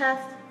into the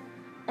chest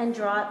and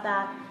draw it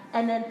back,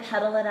 and then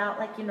pedal it out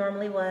like you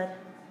normally would.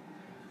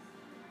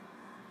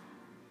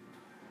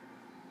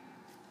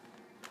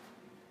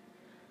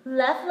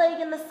 Left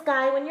leg in the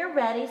sky when you're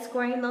ready,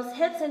 squaring those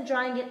hips and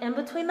drawing it in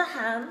between the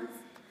hands.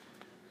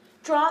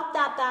 Drop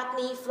that back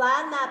knee,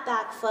 flatten that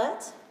back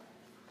foot.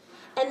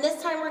 And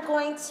this time we're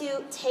going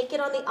to take it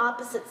on the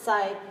opposite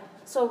side.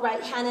 So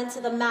right hand into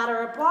the mat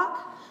or a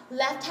block.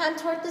 Left hand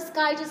toward the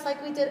sky just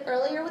like we did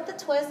earlier with the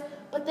twist.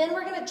 But then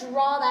we're going to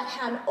draw that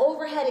hand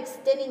overhead,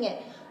 extending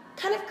it.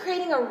 Kind of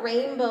creating a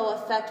rainbow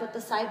effect with the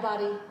side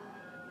body.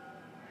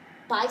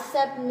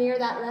 Bicep near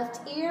that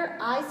left ear,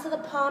 eyes to the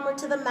palm or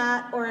to the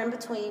mat or in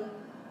between.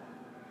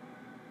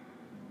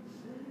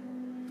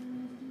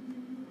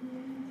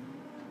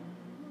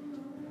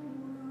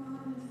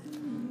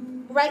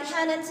 Right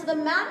hand into the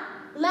mat.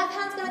 Left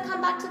hand's going to come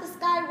back to the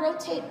sky,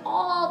 rotate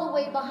all the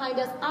way behind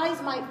us.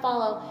 Eyes might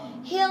follow.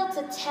 Heel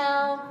to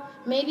tail,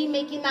 maybe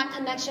making that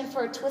connection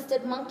for a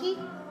twisted monkey.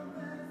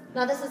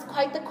 Now this is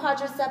quite the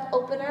quadricep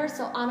opener,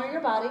 so honor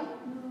your body.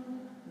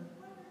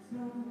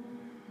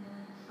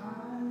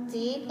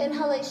 Deep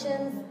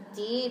inhalations,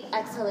 deep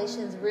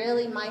exhalations.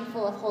 Really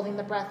mindful of holding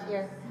the breath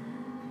here.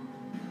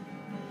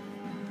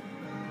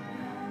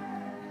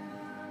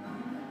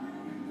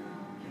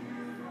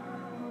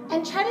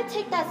 And try to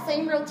take that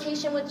same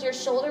rotation with your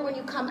shoulder when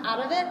you come out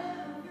of it.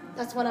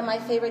 That's one of my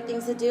favorite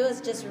things to do,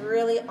 is just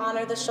really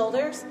honor the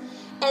shoulders.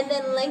 And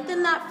then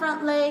lengthen that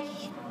front leg.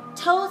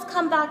 Toes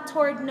come back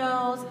toward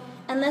nose.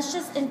 And let's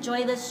just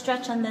enjoy this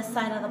stretch on this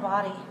side of the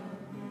body.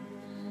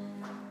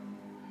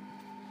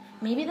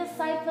 Maybe this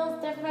side feels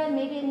different.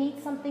 Maybe it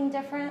needs something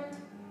different.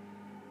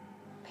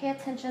 Pay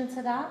attention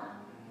to that.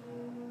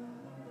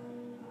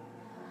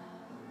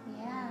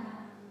 Yeah.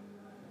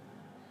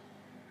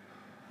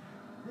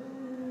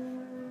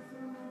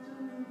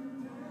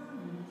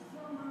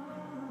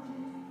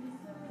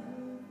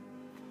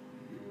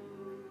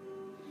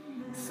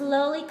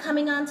 Slowly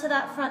coming onto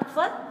that front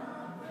foot.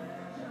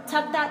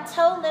 Tuck that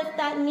toe, lift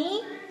that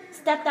knee.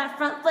 Step that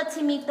front foot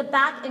to meet the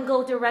back and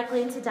go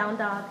directly into down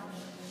dog.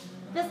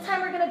 This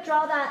time we're going to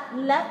draw that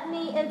left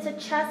knee into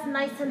chest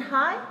nice and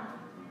high.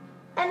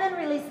 And then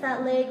release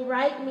that leg,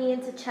 right knee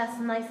into chest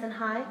nice and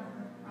high.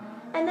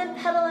 And then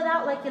pedal it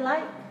out like you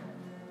like.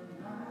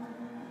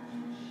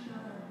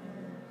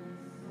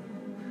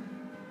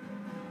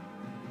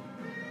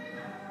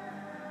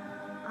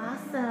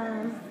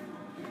 Awesome.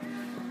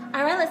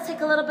 All right, let's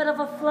take a little bit of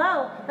a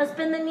flow. Let's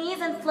bend the knees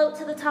and float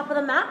to the top of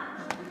the mat.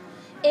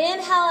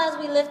 Inhale as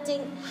we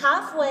lifting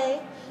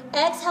halfway.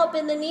 Exhale,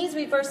 bend the knees,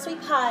 reverse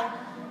sweep high.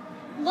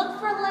 Look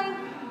for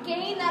length,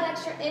 gain that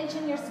extra inch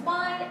in your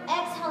spine.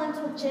 Exhale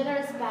into a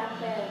generous back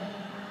bend.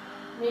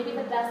 Maybe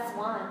the best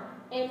swan.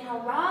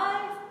 Inhale,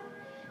 rise.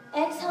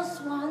 Exhale,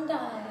 swan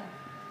dive.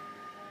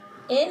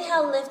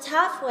 Inhale, lift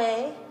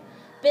halfway.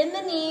 Bend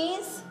the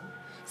knees.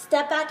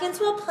 Step back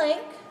into a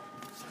plank.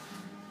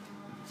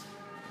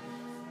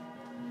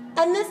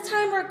 And this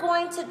time we're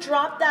going to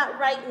drop that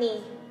right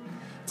knee.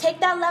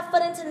 Take that left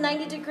foot into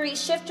 90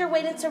 degrees. Shift your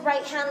weight into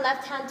right hand,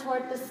 left hand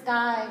toward the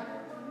sky.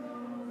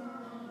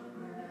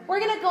 We're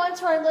going to go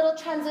into our little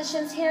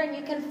transitions here, and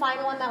you can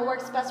find one that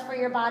works best for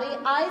your body.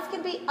 Eyes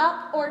can be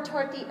up or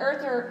toward the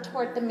earth or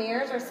toward the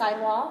mirrors or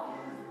sidewall.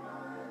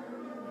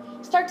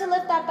 Start to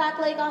lift that back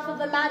leg off of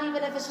the mat,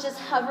 even if it's just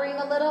hovering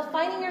a little,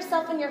 finding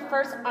yourself in your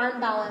first arm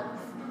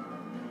balance.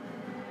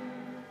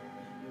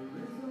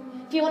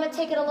 If you want to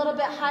take it a little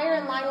bit higher,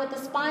 in line with the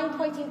spine,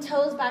 pointing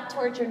toes back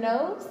towards your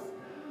nose.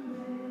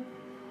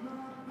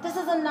 This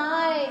is a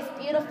nice,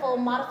 beautiful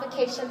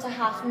modification to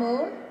half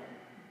moon.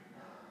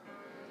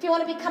 If you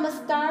want to become a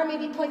star,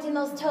 maybe pointing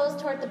those toes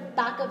toward the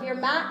back of your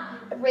mat,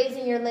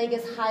 raising your leg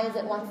as high as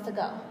it wants to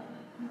go.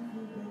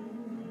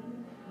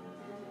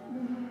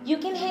 You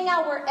can hang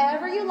out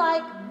wherever you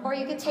like, or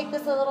you can take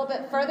this a little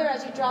bit further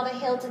as you draw the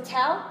heel to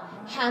tail,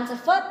 hand to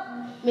foot,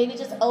 maybe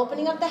just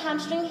opening up the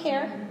hamstring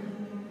here.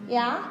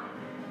 Yeah?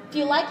 If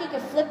you like, you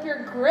can flip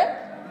your grip,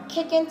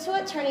 kick into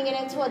it, turning it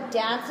into a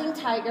dancing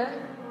tiger.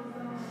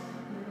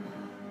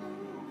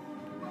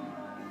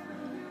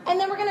 And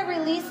then we're going to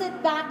release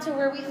it back to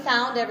where we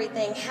found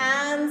everything.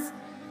 Hands,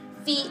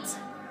 feet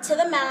to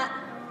the mat,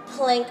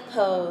 plank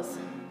pose.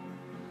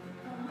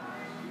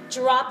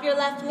 Drop your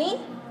left knee.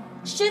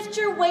 Shift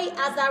your weight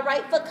as that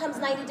right foot comes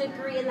 90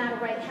 degrees and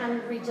that right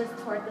hand reaches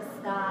toward the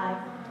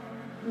sky.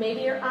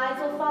 Maybe your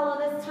eyes will follow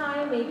this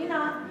time, maybe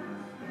not.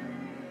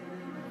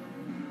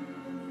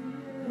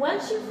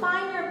 Once you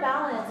find your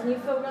balance and you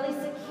feel really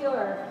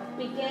secure,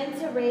 begin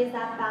to raise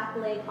that back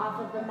leg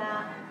off of the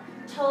mat.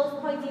 Toes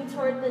pointing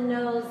toward the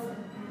nose,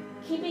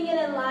 keeping it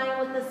in line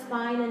with the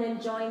spine and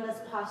enjoying this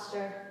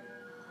posture.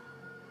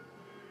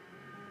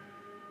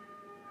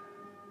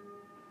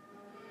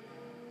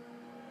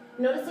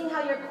 Noticing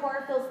how your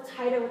core feels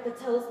tighter with the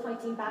toes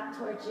pointing back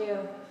towards you.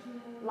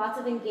 Lots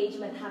of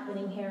engagement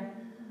happening here,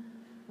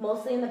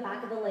 mostly in the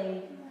back of the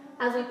leg.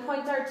 As we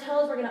point our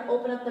toes, we're going to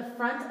open up the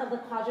front of the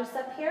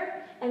quadricep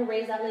here and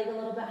raise that leg a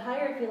little bit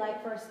higher if you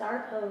like for a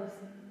star pose.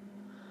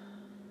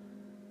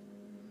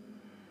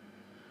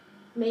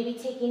 Maybe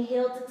taking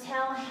heel to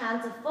tail,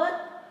 hand to foot.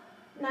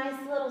 Nice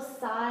little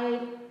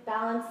side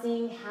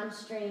balancing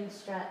hamstring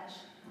stretch.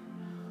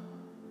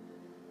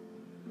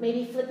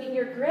 Maybe flipping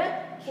your grip,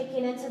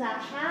 kicking into that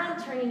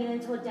hand, turning it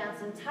into a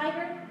dancing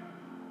tiger.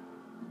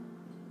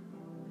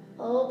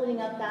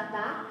 Opening up that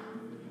back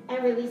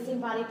and releasing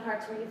body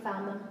parts where you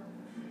found them.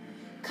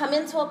 Come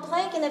into a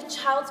plank, and if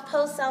child's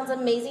pose sounds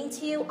amazing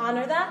to you,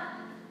 honor that.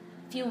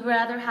 If you'd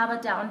rather have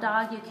a down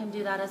dog, you can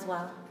do that as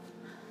well.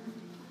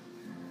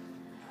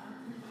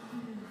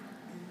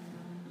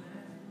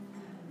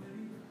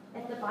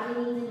 If the body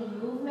needs any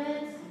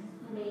movement,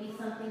 maybe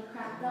something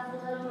cracked up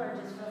a little or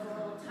just feels a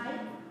little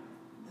tight,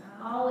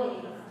 always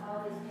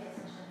pay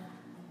attention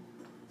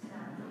to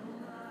that.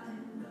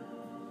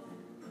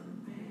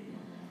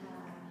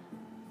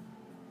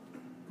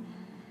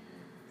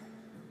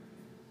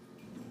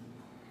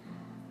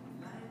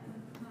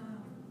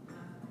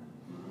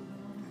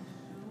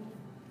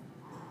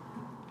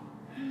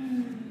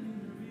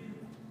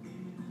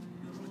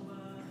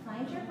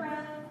 Find your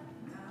breath.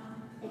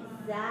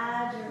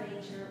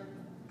 Exaggerate your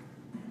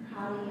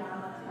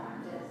pranayama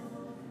practice.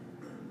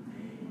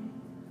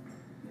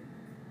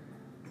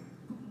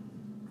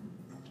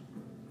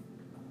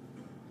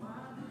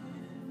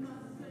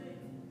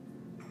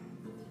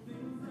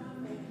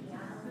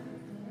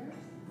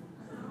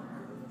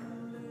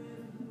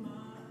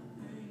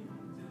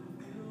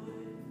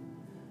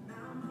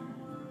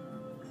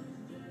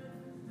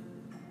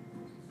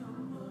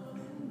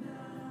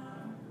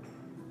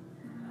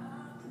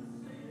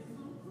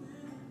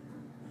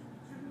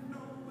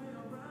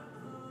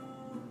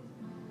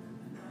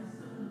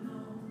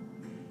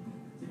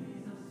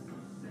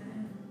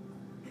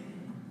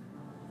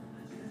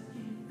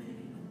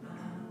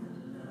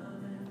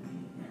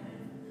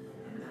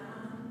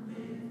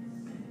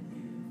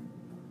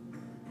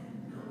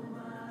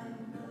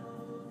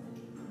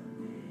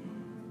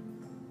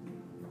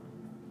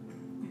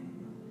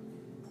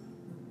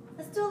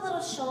 Let's do a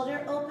little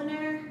shoulder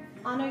opener.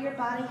 Honor your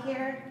body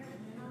here.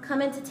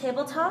 Come into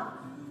tabletop.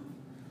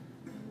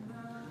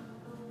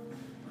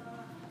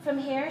 From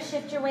here,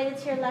 shift your weight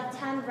into your left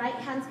hand. Right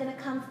hand's gonna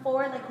come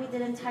forward like we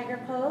did in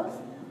tiger pose.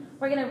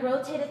 We're gonna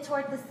rotate it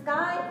toward the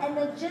sky and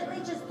then gently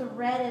just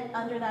thread it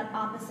under that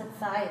opposite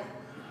side.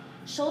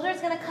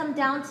 Shoulder's gonna come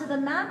down to the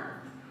mat.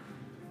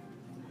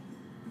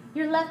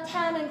 Your left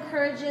hand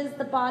encourages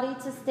the body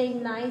to stay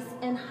nice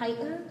and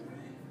heightened.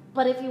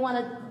 But if you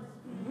wanna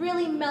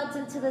really melt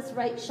into this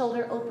right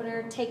shoulder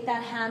opener, take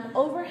that hand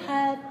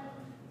overhead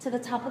to the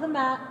top of the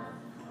mat.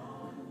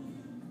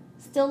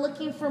 Still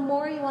looking for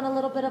more, you want a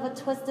little bit of a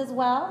twist as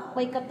well.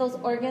 Wake up those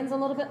organs a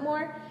little bit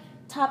more.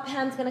 Top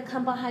hand's gonna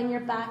come behind your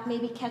back,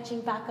 maybe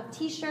catching back of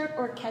t-shirt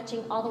or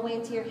catching all the way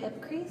into your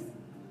hip crease.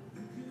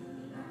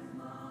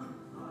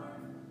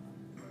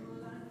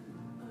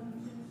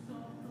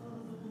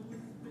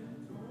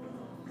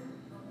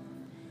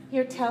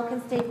 Your tail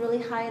can stay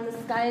really high in the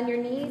sky on your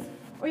knees,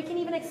 or you can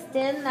even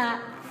extend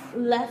that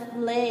left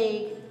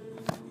leg,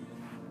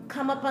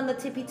 come up on the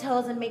tippy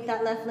toes and make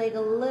that left leg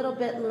a little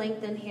bit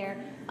lengthened here,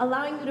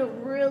 allowing you to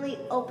really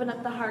open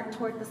up the heart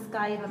toward the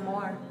sky even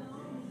more.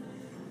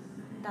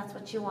 That's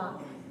what you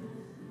want.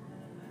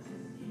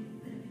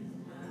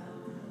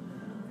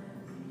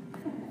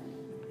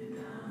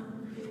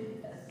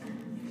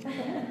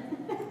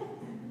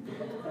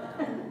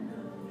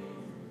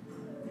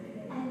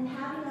 And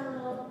having a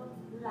little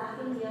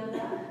laughing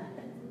yoga.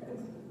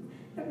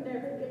 I'm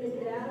never going to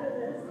get out of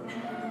this.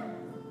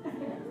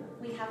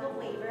 We have a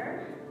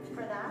waiver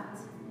for that.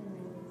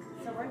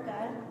 So we're we're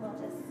good. We'll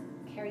just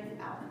carry you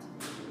out.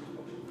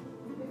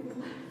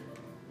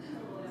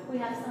 We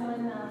have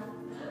someone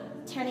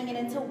turning it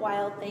into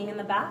Wild Thing in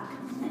the back.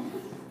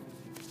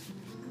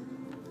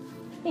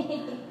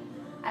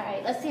 All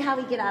right, let's see how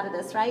we get out of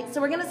this, right?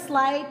 So we're gonna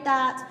slide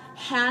that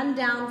hand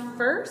down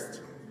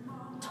first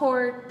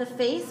toward the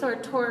face or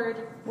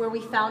toward where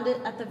we found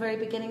it at the very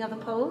beginning of the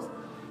pose,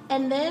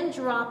 and then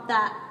drop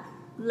that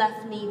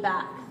left knee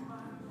back.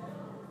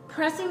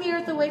 Pressing the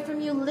earth away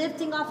from you,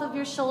 lifting off of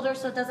your shoulder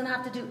so it doesn't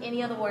have to do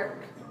any of the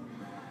work.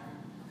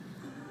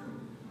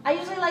 I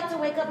usually like to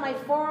wake up my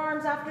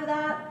forearms after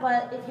that,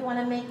 but if you want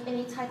to make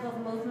any type of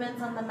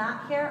movements on the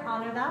mat here,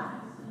 honor that.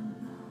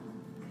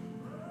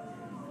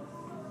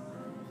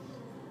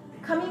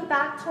 Coming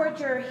back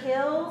towards your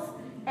heels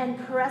and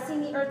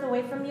pressing the earth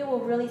away from you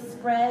will really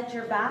spread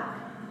your back.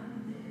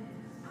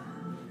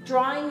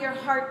 Drawing your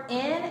heart in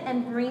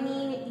and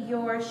bringing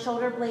your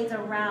shoulder blades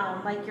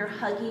around like you're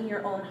hugging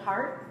your own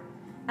heart.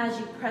 As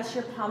you press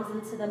your palms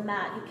into the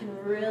mat, you can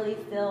really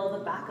feel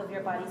the back of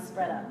your body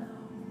spread up.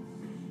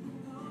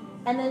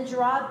 And then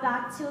draw it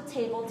back to a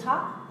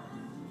tabletop.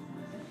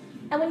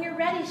 And when you're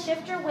ready,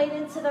 shift your weight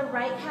into the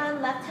right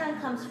hand, left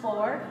hand comes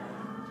forward,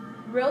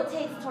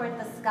 rotates toward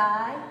the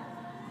sky,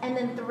 and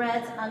then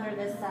threads under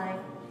this side.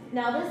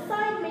 Now this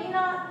side may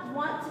not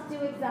want to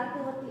do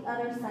exactly what the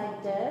other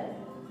side did.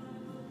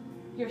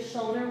 Your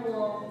shoulder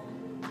will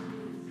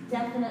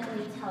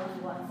definitely tell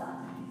you what's up.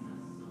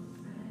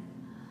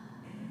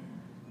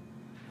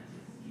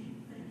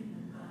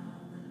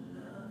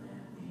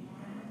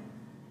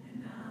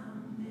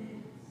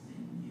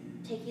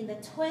 Taking the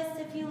twist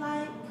if you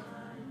like.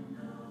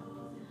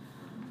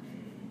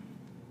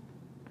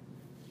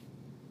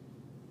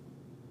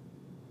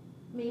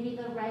 Maybe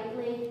the right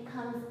leg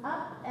comes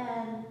up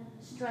and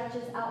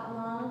stretches out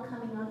long,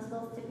 coming onto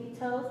those tippy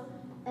toes.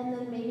 And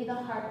then maybe the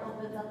heart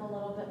opens up a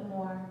little bit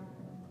more.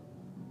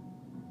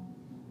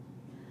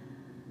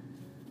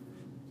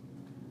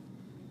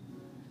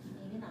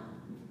 Maybe not.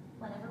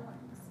 Whatever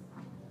works.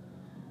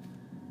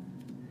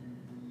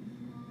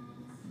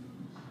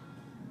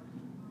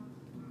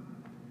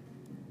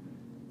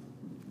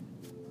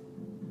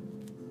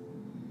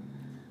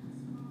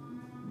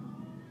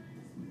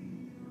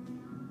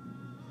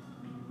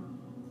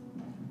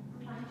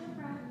 Find your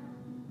breath.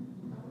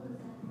 Don't lose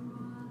it.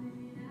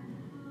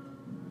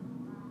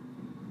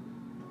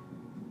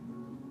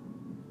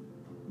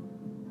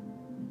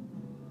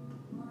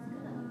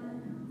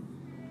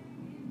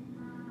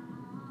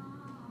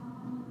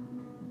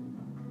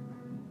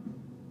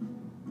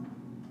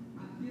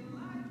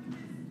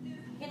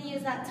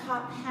 Use that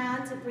top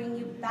hand to bring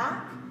you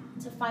back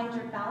to find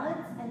your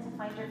balance and to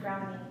find your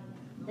grounding.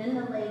 Then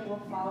the leg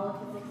will follow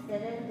if it's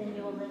extended, then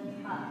you will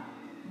lift up.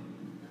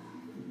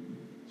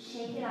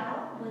 Shake it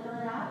out, wiggle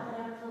it out,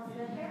 whatever feels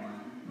good here.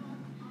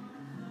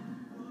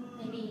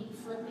 Maybe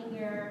flipping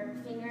your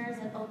fingers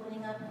and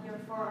opening up your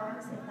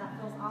forearms if that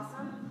feels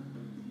awesome.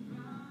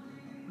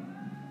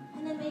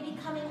 And then maybe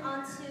coming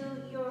onto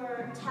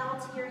your tail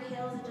to your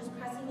heels and just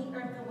pressing the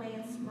earth away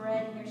and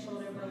spreading your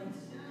shoulder blades.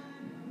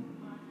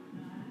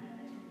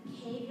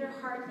 Cave your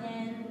heart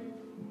in,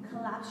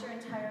 collapse your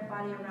entire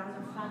body around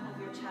the front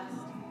of your chest.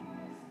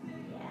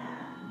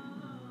 Yeah.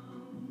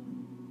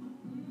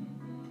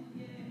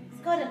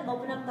 Let's go ahead and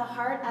open up the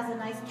heart as a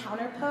nice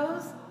counter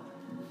pose.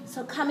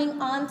 So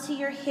coming onto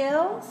your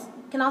heels,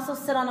 you can also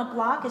sit on a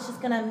block. It's just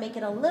going to make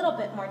it a little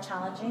bit more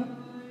challenging.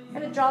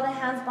 We're going to draw the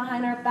hands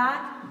behind our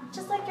back,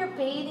 just like you're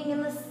bathing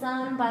in the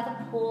sun, by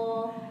the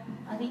pool,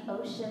 by the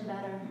ocean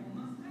better.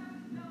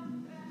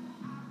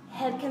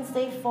 Head can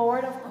stay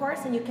forward, of course,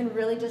 and you can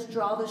really just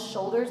draw the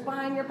shoulders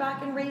behind your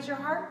back and raise your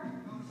heart.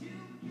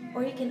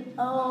 Or you can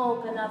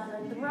open up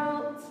your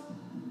throat.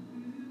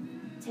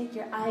 Take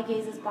your eye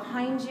gazes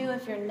behind you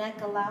if your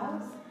neck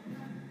allows.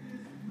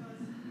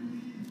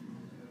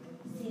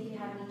 See if you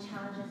have any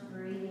challenges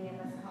breathing in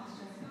this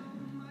posture.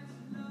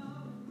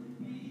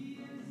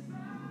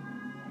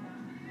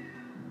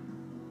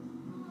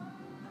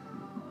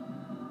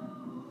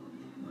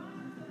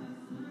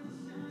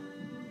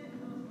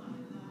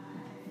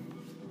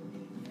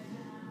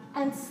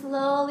 And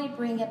slowly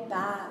bring it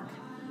back.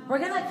 We're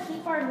gonna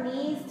keep our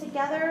knees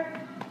together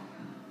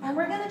and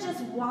we're gonna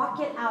just walk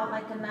it out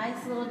like a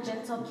nice little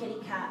gentle kitty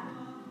cat.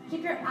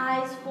 Keep your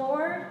eyes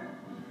forward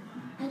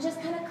and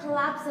just kind of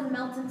collapse and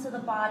melt into the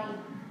body.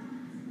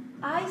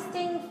 Eyes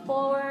staying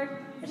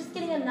forward. We're just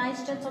getting a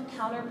nice gentle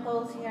counter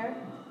pose here.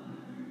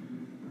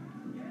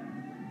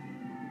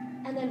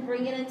 And then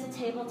bring it into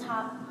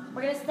tabletop.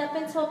 We're gonna step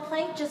into a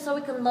plank just so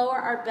we can lower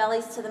our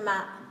bellies to the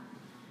mat.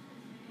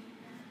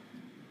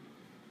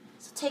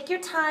 So take your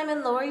time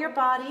and lower your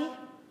body.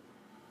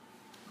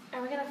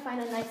 And we're going to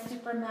find a nice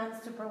Superman,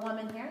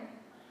 Superwoman here.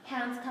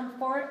 Hands come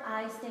forward,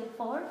 eyes stay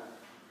forward.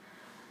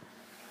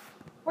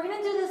 We're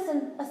going to do this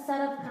in a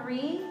set of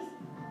 3s.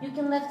 You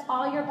can lift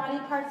all your body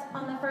parts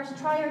on the first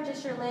try, or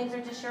just your legs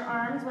or just your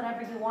arms,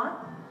 whatever you want.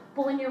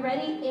 But when you're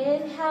ready,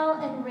 inhale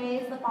and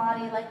raise the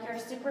body like you're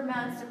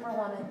Superman,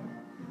 Superwoman.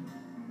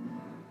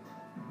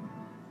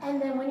 And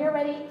then when you're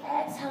ready,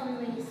 exhale,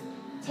 release.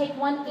 Take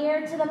one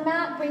ear to the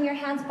mat, bring your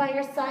hands by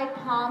your side,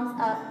 palms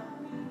up.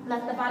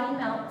 Let the body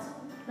melt,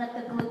 let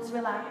the glutes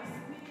relax.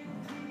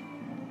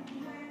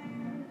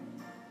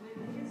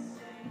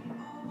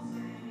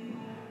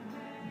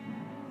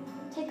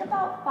 Take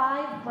about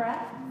 5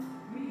 breaths,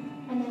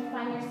 and then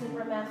find your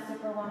Superman,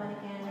 Superwoman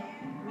again.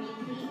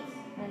 Repeat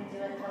and do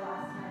it the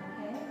last time,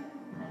 okay?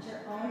 At your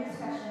own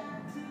discretion.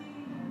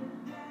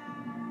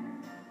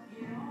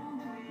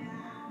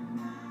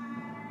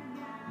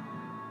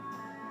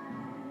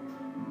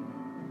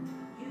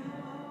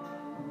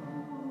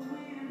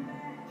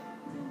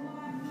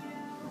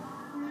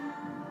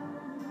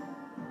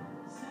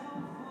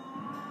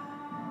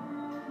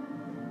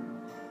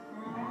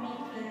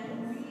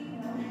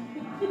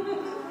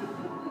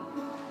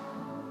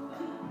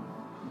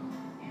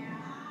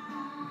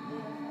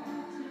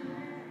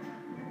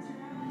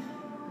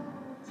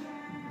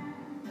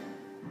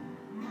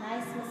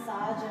 Nice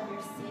massage of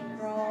your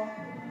sacral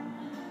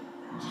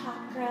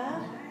chakra.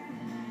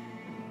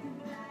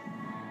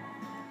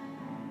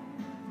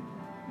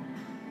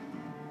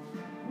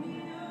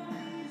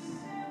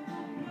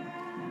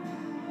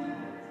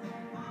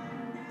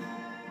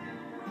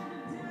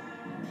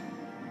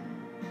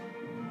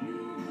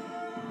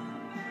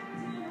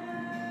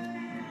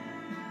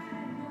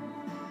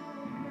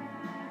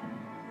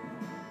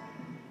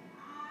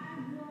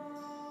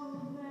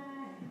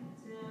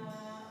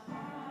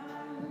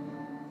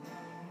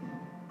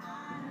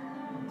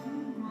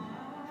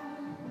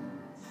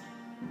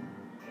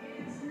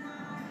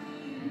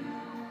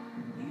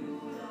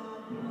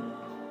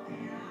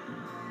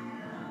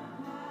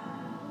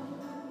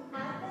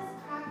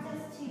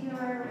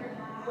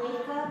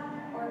 Wake up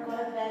or go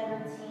to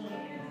bed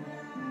routine.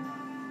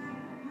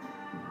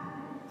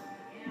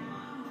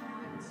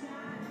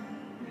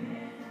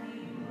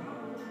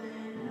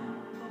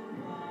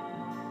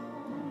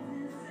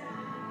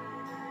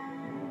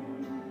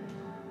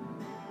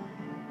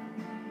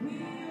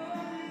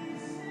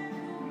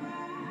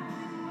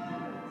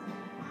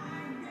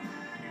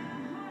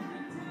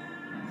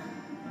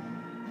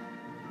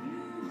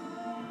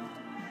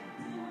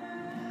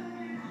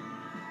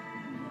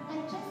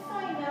 And just so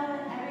I know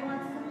that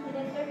everyone's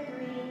completed their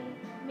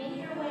 3, make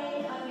your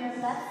way on your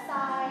left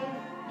side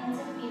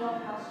into fetal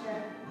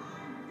posture.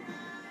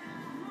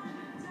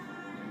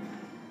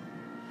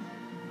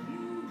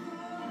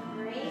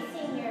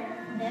 Embracing your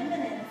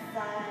feminine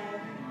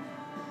side,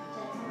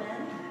 gentlemen.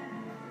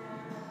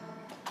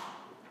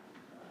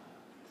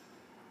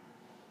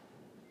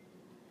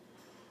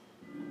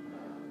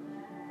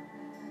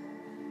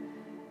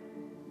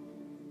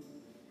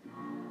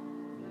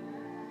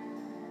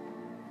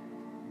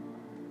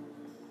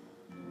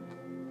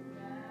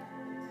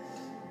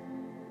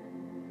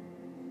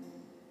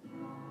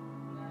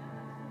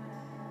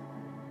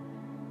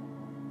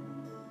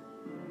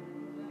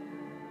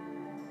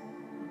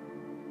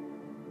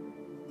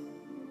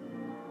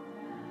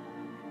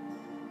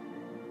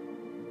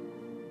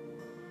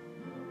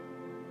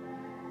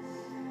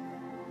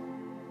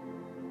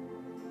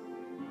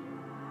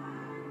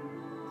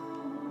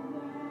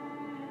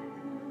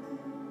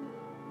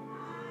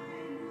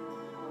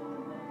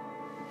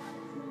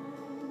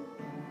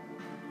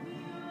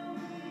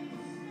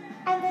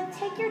 And then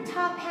take your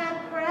top hand,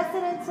 press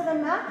it into the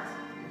mat,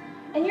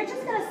 and you're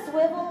just gonna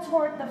swivel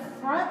toward the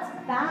front,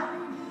 back,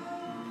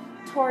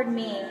 toward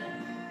me,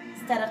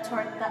 instead of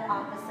toward the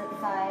opposite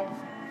side.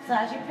 So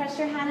as you press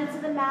your hand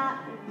into the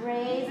mat,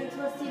 raise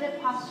into a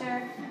seated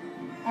posture,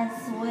 and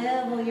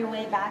swivel your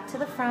way back to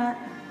the front.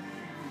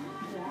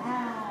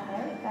 Yeah,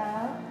 there we go.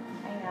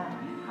 I know,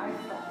 hard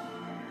foot,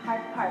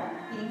 hard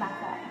part, getting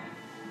back up.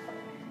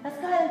 Let's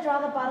go ahead and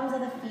draw the bottoms of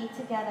the feet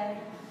together.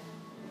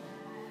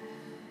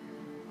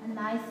 A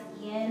nice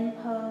yin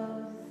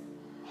pose,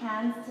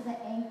 hands to the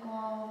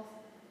ankles,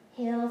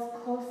 heels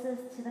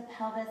closest to the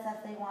pelvis as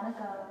they want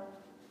to go.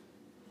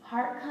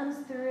 Heart comes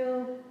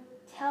through,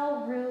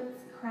 tail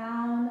roots,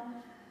 crown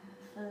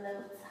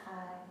floats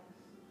high.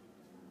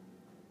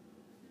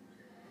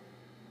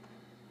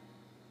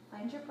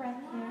 Find your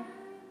breath here.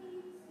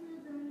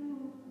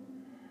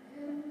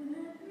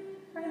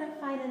 We're going to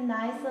find a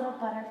nice little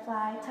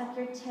butterfly. Tuck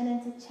your chin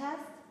into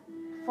chest.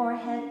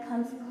 Forehead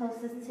comes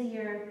closest to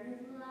your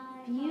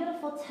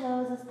beautiful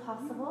toes as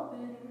possible.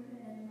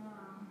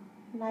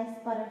 Nice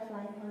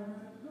butterfly pose.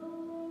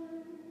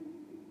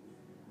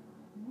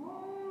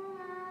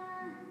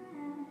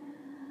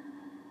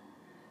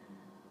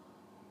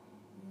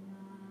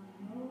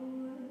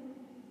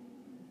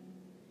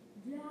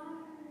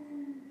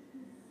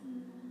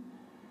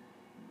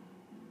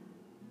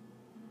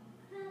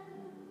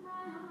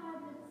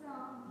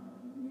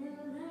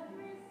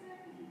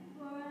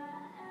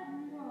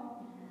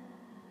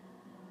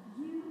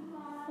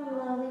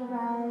 Slowly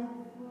rise.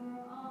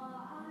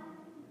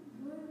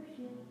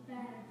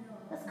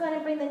 Let's go ahead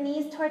and bring the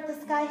knees toward the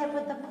sky, hip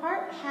width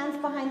apart, hands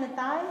behind the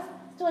thighs.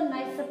 Let's do a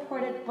nice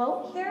supported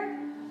boat here.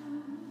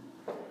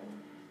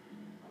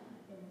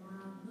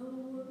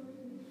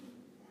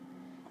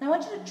 And I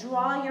want you to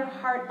draw your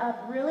heart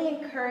up, really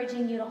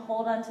encouraging you to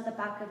hold onto the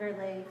back of your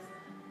legs.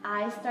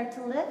 Eyes start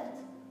to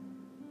lift.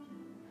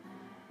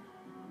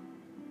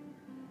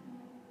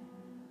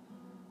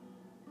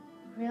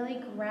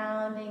 Really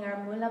grounding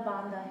our Mula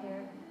Bandha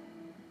here.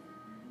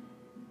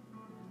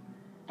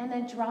 And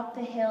then drop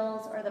the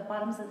heels or the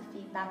bottoms of the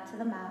feet back to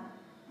the mat.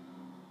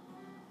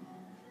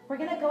 We're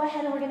gonna go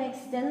ahead and we're gonna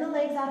extend the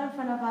legs out in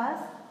front of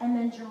us and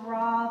then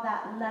draw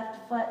that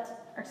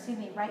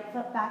right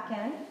foot back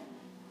in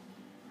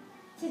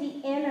to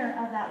the inner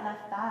of that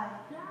left thigh.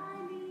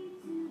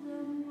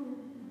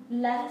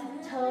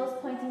 Left toes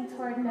pointing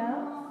toward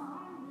nose.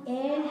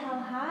 Inhale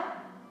high.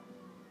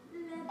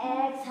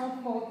 Exhale,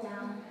 fold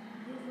down.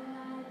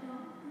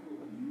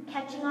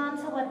 Catching on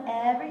to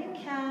whatever you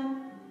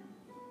can.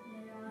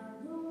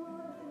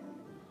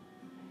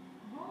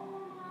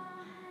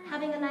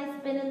 Having a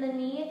nice bend in the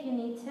knee if you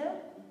need to.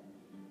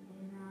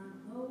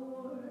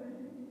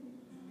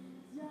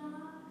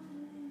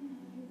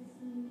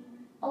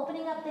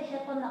 Opening up the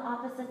hip on the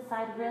opposite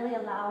side really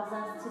allows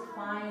us to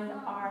find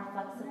our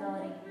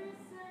flexibility.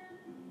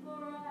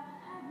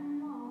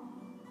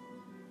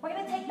 We're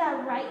going to take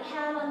that right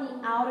hand on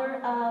the outer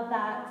of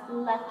that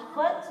left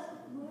foot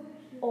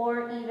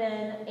or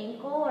even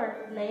ankle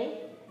or leg,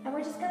 and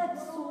we're just going to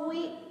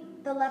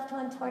sweep the left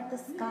one toward the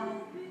sky.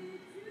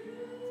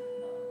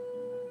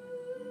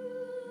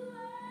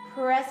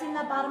 Pressing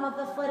the bottom of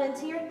the foot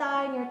into your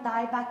thigh and your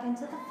thigh back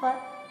into the foot.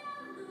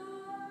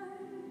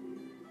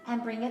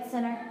 And bring it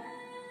center.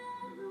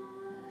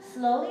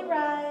 Slowly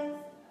rise.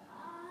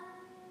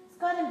 Let's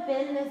go ahead and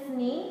bend this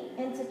knee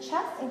into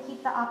chest and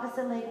keep the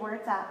opposite leg where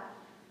it's at.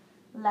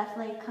 Left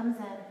leg comes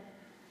in.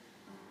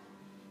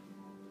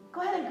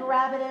 Go ahead and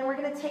grab it in. We're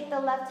going to take the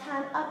left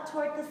hand up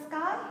toward the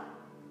sky.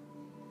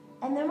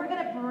 And then we're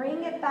going to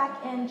bring it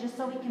back in just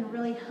so we can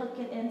really hook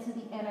it into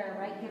the inner,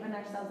 right? Giving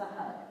ourselves a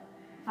hug.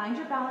 Find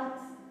your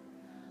balance.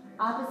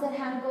 Opposite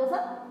hand goes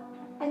up.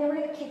 And then we're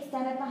going to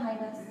kickstand it behind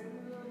us.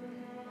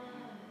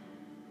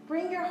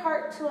 Bring your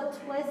heart to a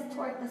twist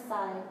toward the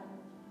side.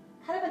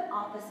 Kind of an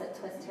opposite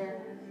twist here.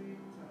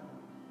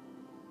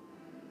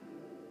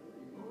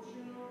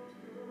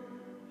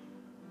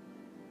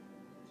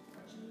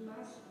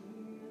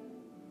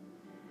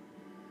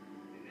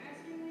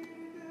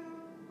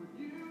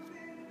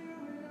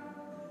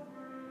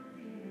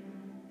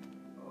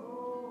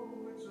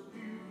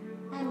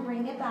 And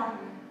bring it back.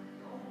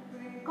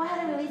 Go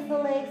ahead and release the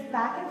legs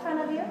back in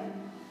front of you.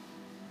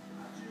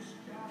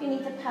 If you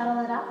need to pedal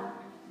it up.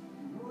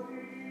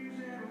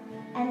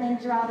 And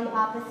then draw the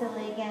opposite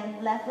leg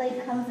in. Left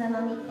leg comes in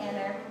on the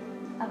inner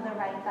of the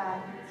right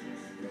thigh.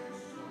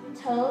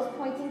 Toes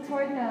pointing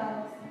toward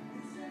nose.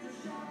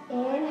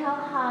 Inhale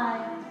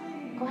high.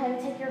 Go ahead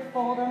and take your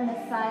fold on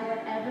this side,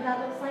 whatever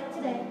that looks like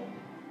today.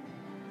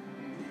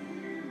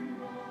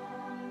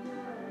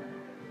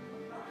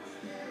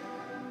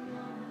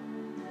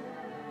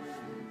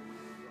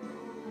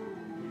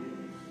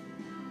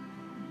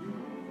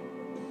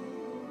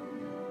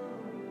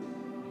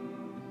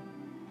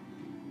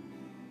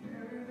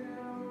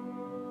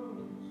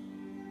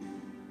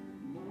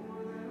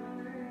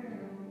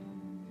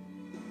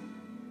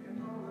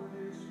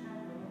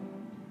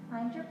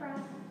 Find your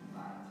breath.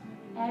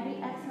 Every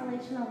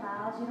exhalation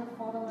allows you to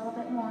fold a little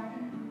bit more.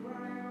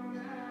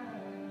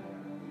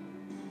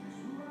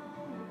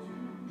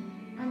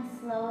 And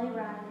slowly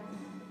rise.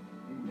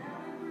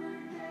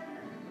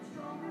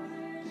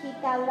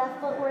 Keep that left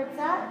foot where it's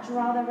at.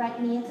 Draw the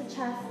right knee into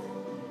chest.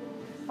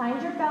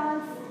 Find your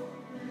balance.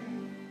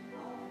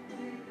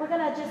 We're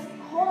going to just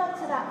hold on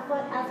to that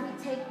foot as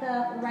we take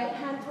the right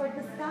hand toward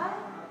the sky.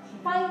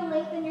 Find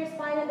length in your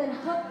spine and then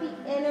hook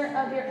the inner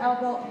of your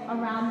elbow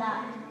around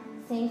that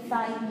same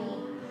side knee.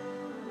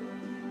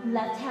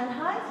 Left hand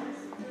high.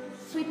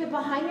 Sweep it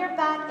behind your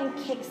back and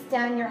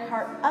kickstand your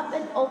heart up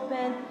and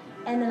open,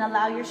 and then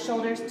allow your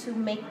shoulders to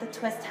make the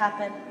twist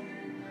happen.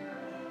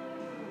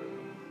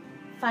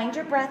 Find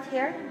your breath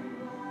here.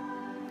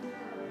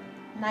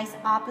 Nice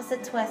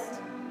opposite twist.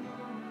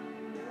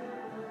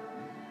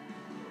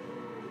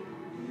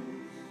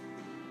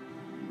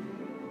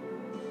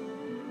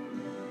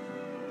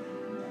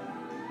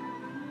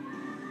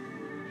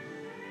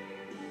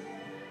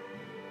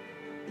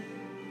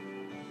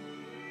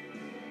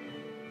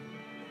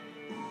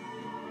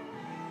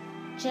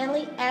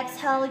 Gently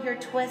exhale your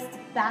twist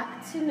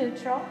back to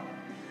neutral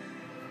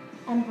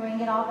and bring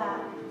it all back.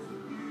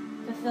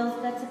 If it feels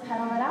good to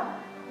pedal it out.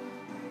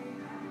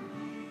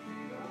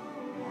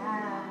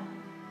 Yeah.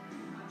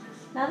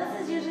 Now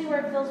this is usually where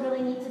it feels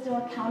really neat to do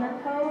a counter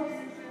pose.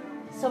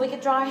 So we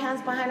could draw our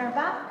hands behind our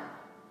back.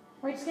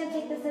 We're just gonna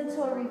take this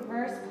into a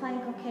reverse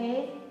plank,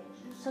 okay?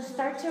 So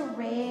start to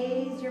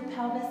raise your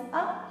pelvis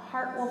up.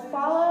 Heart will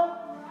follow,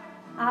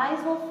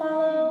 eyes will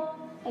follow,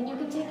 and you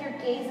can take your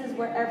gazes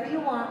wherever you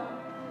want.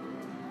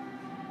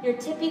 Your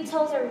tippy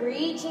toes are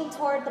reaching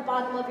toward the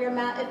bottom of your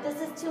mat. If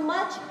this is too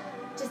much,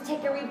 just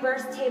take a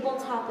reverse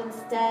tabletop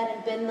instead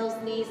and bend those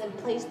knees and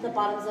place the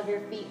bottoms of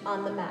your feet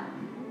on the mat.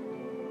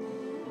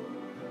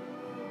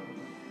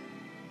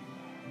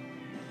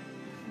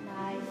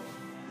 Nice.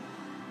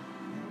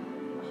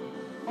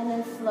 And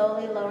then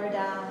slowly lower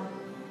down.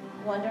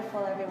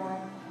 Wonderful,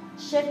 everyone.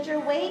 Shift your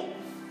weight.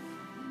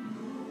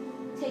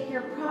 Take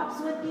your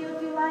props with you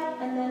if you like,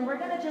 and then we're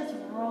gonna just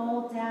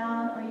roll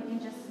down, or you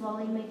can just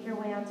slowly make your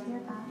way onto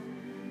your back.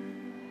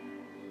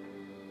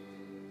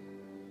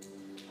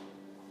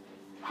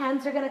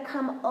 Hands are gonna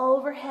come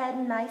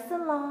overhead nice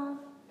and long.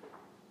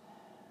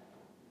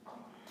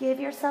 Give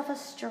yourself a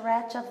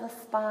stretch of the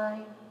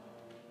spine.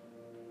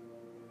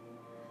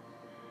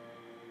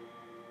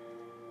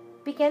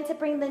 Begin to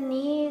bring the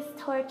knees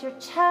towards your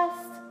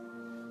chest.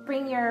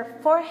 Bring your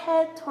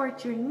forehead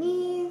towards your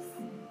knees.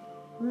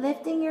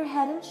 Lifting your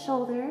head and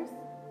shoulders.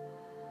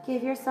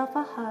 Give yourself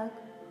a hug.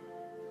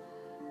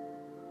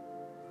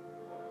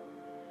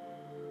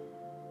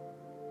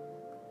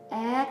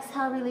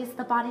 Exhale, release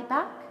the body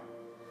back.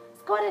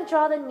 Let's go ahead and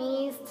draw the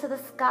knees to the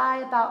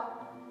sky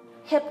about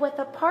hip width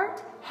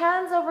apart.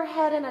 Hands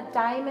overhead in a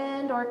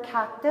diamond or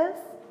cactus.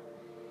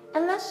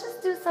 And let's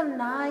just do some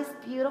nice,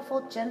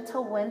 beautiful,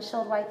 gentle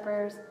windshield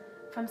wipers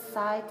from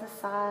side to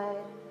side.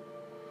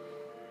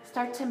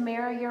 Start to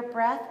mirror your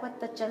breath with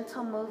the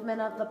gentle movement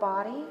of the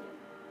body.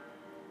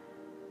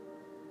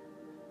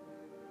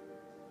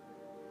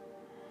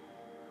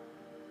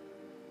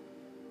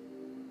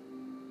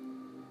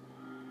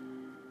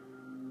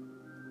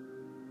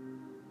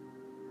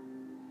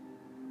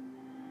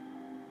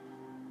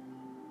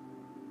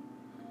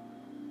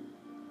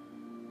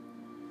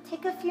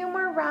 Take a few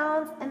more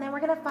rounds, and then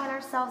we're going to find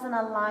ourselves in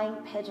a lying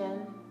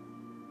pigeon.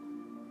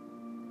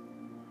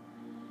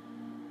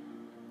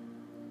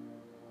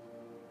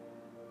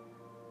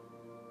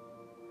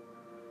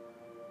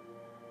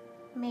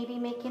 Maybe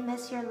making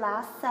this your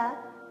last set,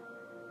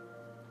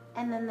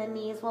 and then the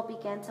knees will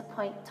begin to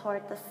point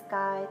toward the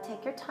sky.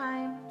 Take your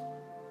time.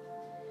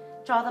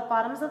 Draw the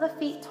bottoms of the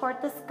feet toward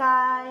the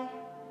sky.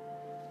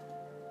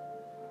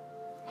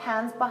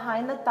 Hands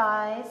behind the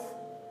thighs.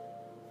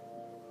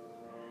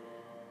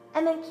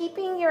 And then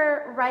keeping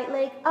your right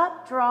leg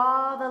up,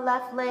 draw the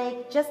left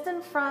leg just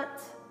in front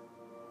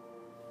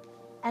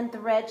and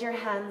thread your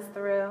hands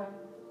through.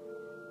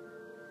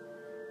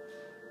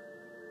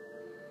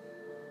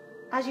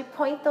 As you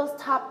point those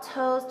top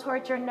toes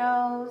towards your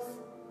nose,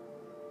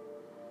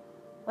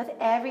 with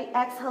every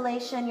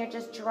exhalation, you're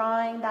just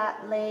drawing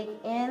that leg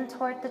in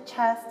toward the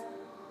chest,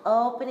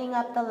 opening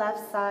up the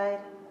left side.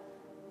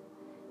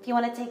 If you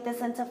want to take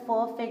this into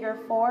full figure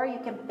four, you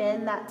can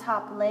bend that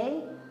top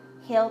leg,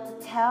 heel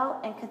to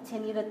tail, and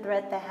continue to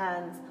thread the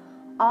hands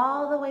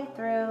all the way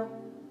through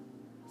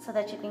so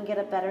that you can get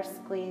a better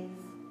squeeze.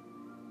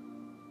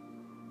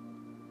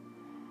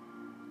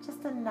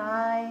 Just a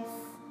nice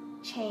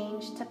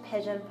change to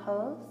pigeon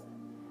pose.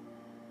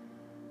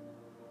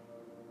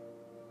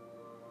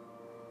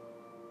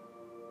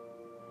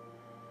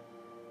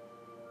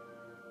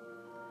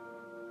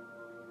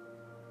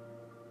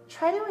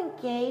 Try to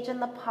engage in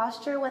the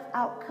posture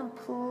without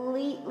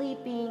completely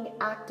being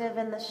active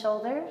in the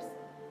shoulders.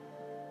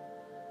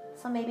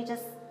 So maybe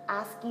just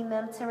asking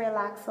them to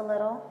relax a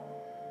little.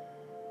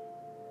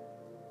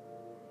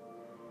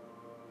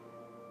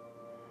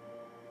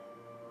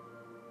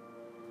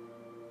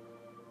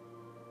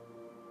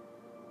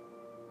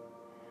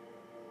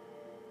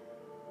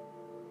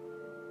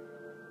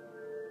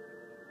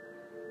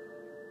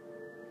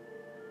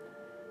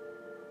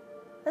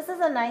 This is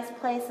a nice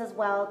place as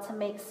well to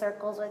make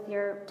circles with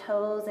your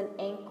toes and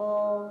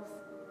ankles.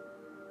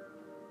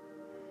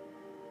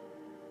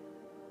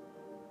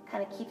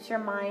 Kind of keeps your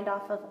mind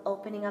off of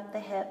opening up the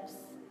hips.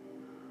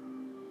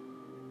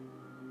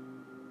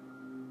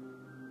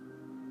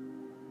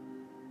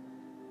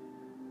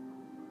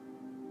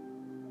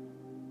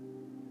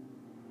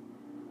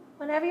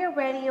 Whenever you're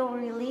ready, you'll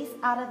release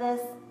out of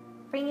this,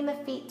 bringing the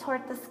feet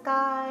toward the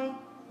sky,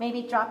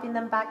 maybe dropping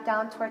them back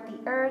down toward the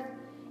earth.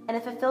 And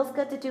if it feels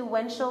good to do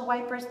windshield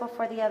wipers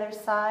before the other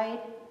side,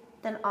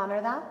 then honor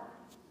that.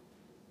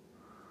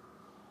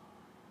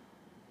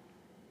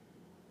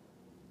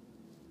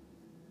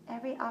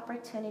 Every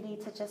opportunity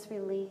to just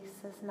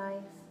release is nice.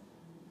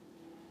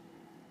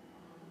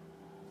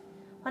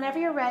 Whenever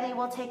you're ready,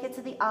 we'll take it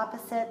to the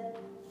opposite,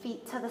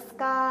 feet to the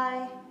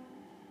sky,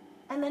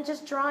 and then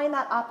just drawing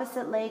that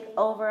opposite leg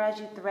over as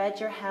you thread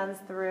your hands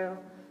through,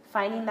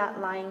 finding that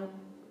lying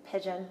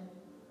pigeon.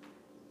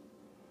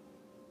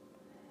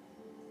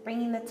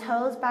 Bringing the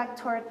toes back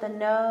toward the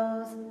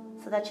nose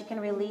so that you can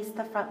release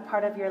the front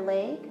part of your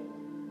leg.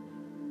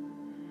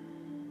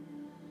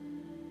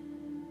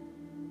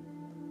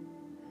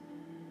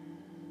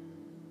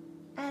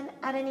 And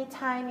at any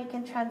time, you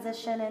can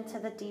transition into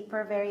the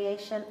deeper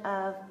variation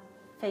of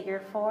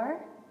figure four,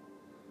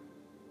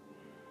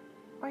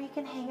 or you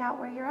can hang out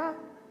where you're at.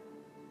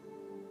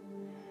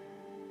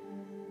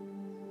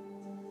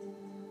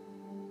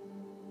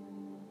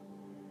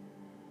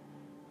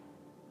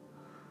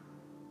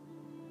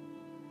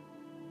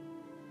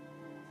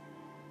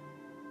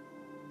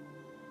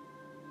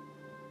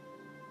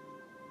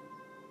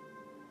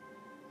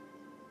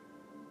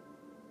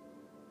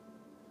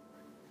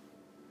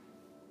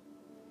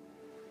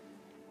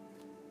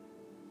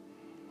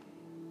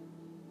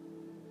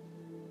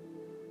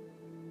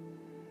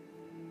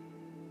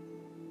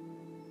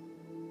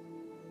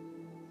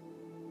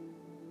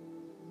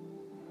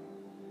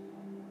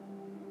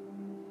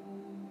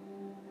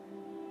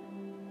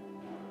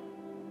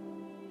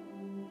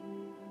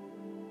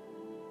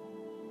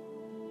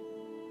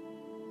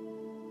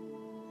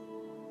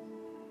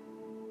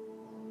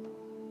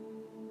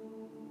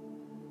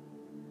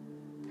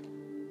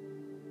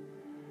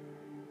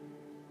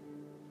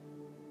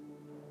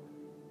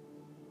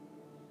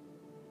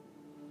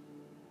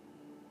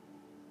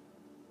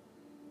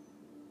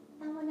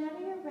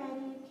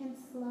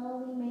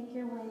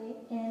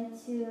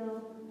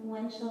 into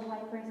windshield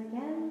wipers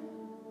again.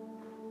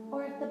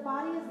 Or if the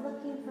body is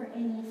looking for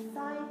any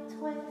side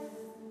twists,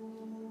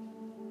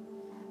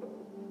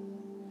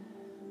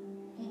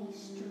 any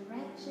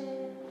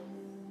stretches,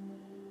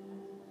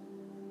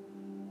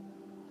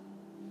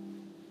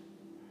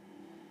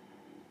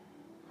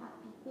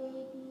 happy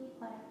baby,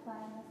 butterfly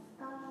in the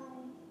sky.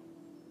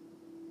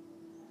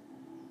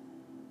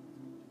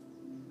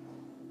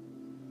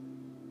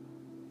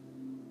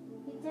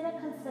 We did a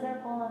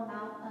considerable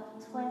amount of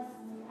twists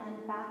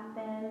and back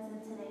bends in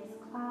today's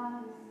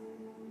class.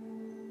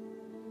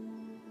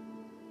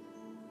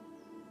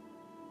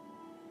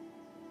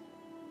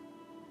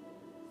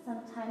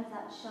 Sometimes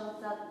that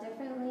shows up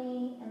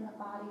differently in the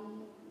body,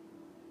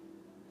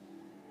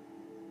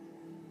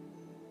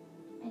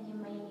 and you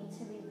may need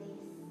to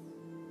release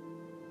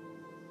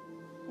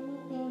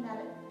anything that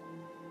it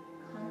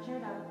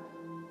conjured up.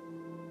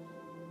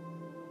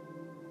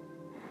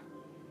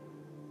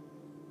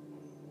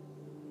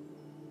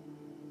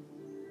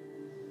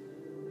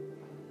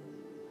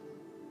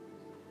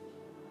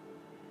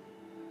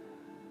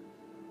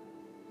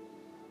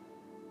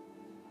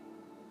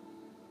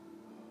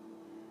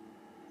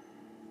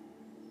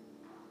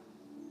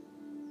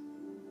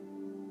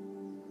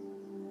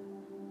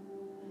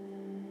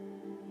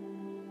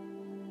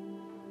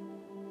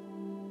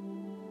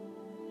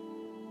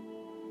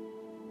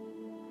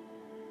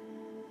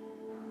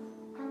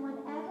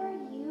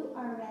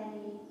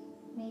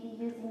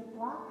 Using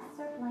blocks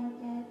or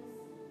blankets,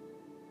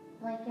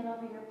 blanket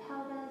over your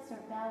pelvis or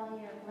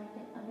belly, or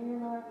blanket under your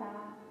lower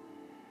back,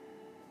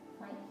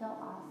 might feel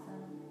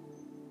awesome.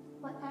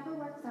 Whatever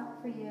works out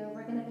for you,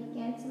 we're going to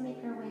begin to make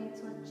our way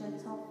into a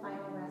gentle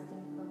final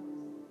resting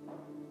pose.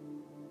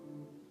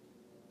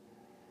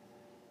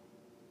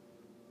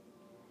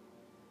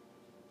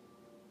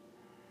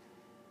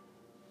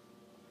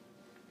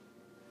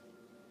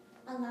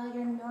 Allow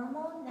your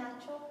normal,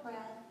 natural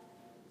breath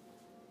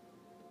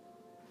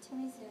to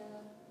resume.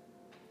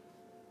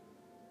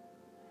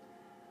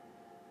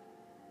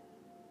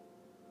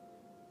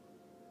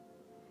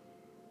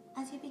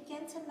 As you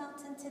begin to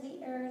melt into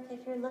the earth,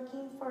 if you're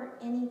looking for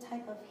any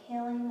type of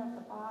healing of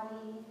the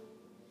body,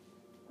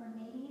 or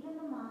maybe even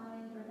the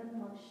mind or the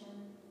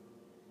emotion,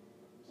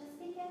 just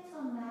begin to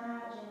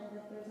imagine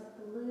that there's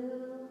a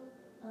blue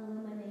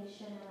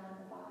illumination around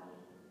the body.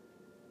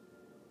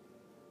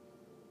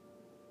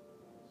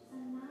 Just a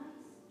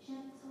nice,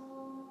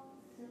 gentle,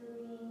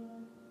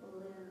 soothing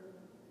blue,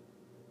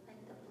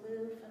 like the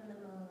blue from the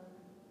moon.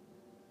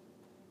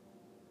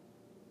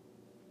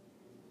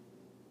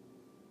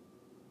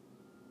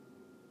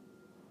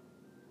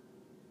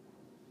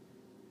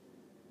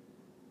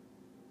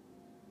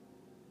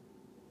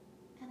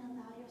 And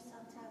allow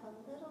yourself to have a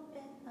little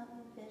bit of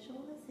a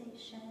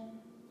visualization,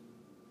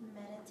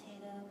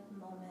 meditative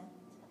moment.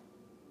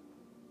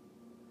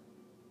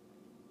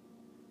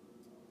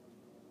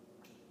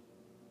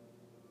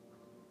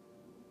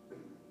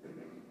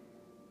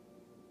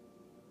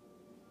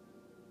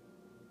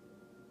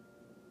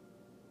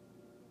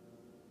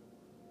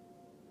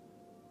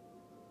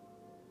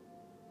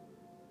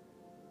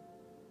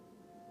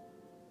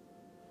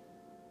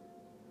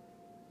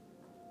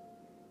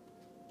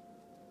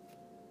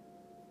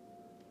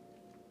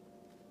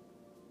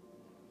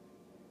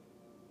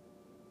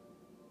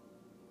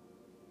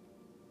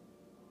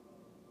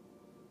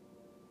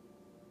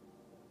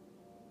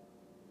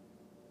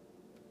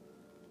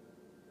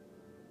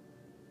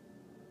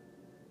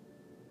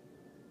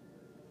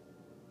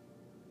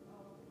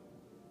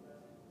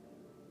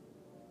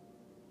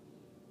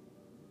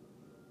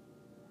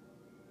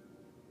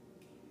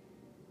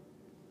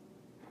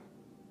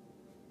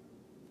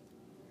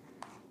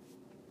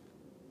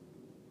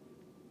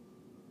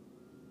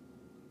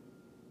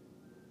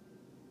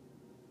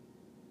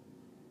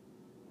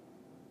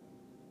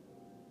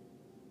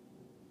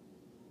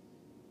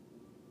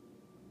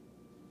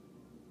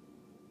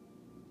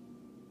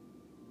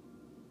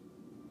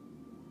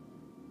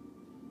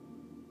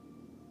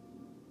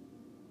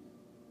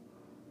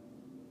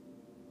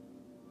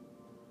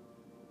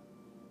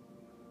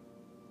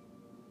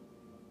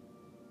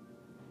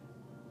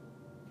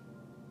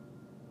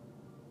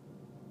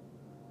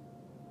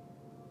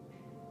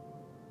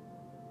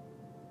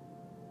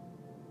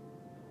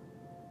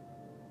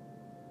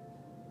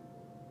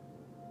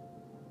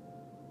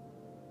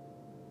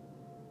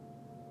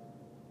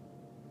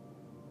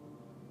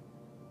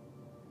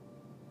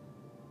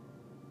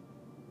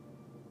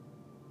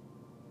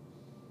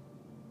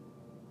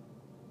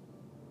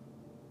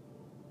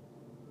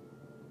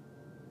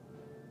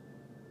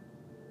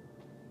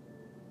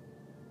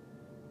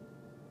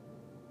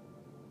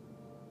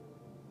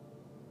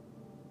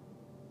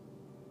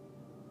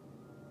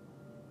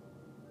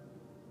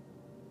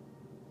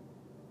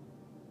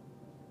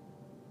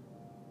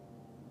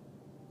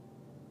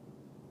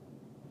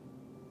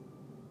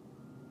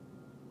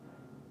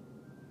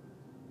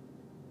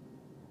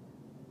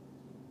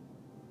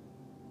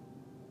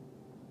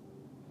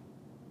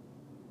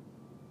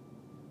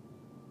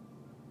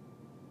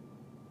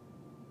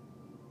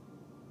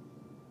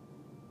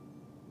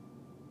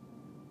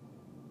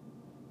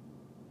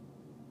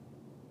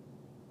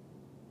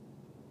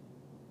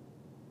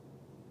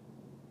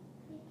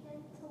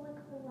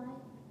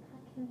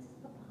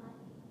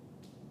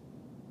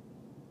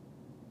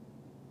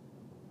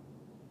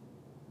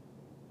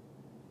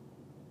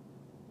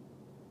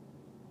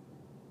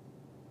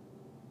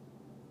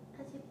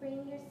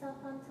 bring yourself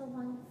onto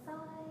one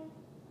side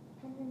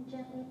and then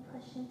gently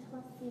push into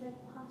a seated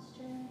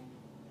posture.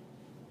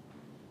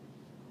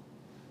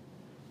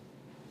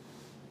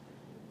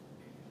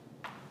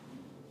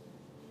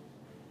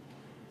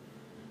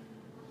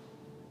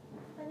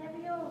 Whenever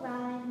you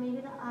arrive, maybe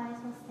the eyes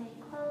will stay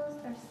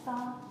closed or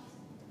soft.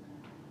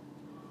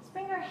 Let's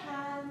bring our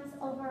hands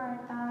over our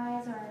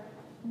thighs or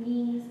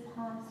knees,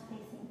 palms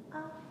facing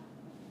up.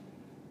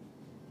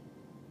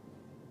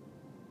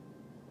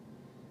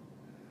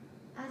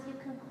 As you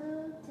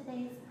conclude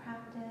today's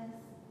practice,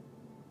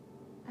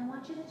 I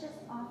want you to just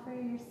offer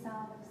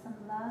yourself some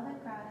love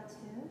and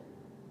gratitude.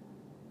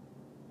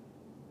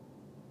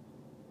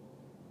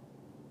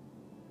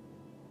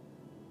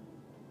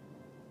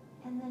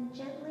 And then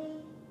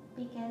gently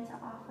begin to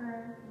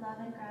offer love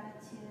and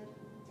gratitude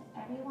to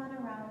everyone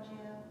around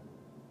you,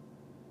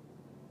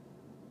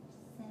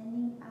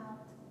 sending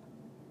out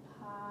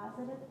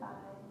positive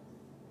vibes.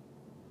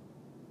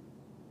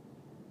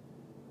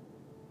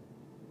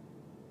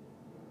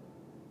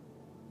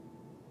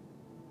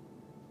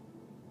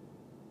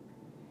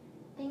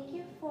 Thank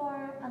you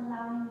for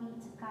allowing me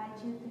to guide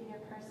you through your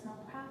personal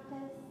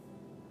practice.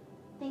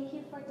 Thank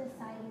you for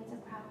deciding to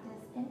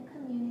practice in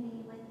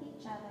community with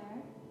each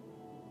other.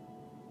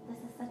 This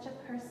is such a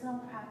personal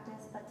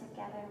practice, but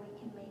together we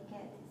can make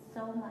it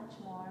so much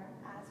more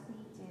as we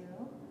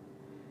do.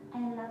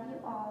 I love you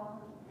all.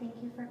 Thank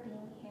you for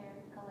being here.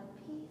 Go in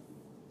peace.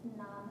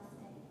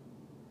 Namaste.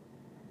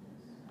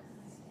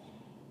 Namaste.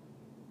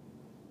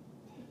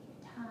 Take your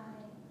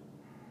time.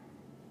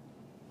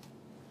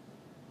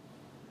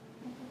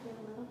 I can do a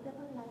little bit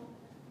of light.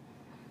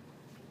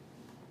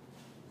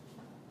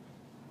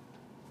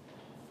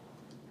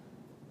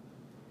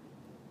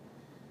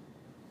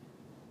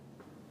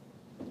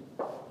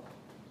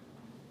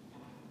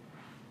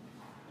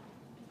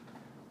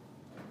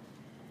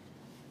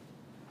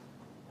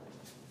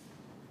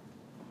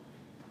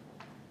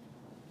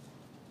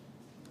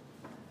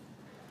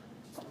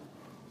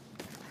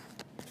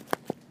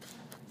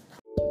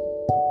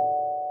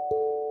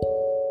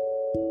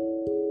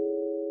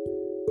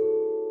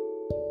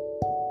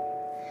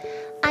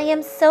 I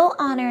am so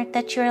honored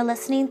that you are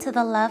listening to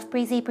the Love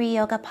Breezy Bree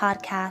Yoga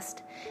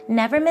podcast.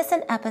 Never miss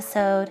an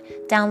episode.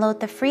 Download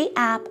the free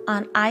app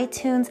on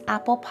iTunes,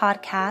 Apple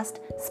Podcast,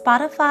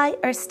 Spotify,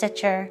 or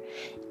Stitcher.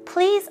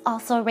 Please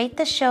also rate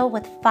the show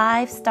with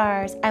 5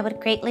 stars. I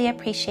would greatly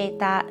appreciate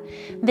that.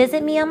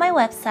 Visit me on my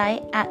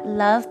website at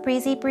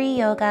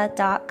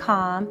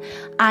lovebreezybreeyoga.com.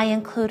 I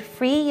include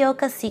free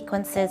yoga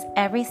sequences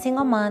every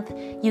single month.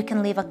 You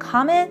can leave a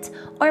comment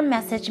or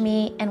message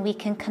me and we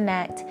can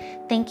connect.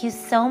 Thank you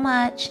so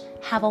much.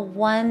 Have a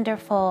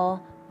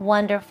wonderful,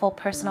 wonderful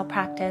personal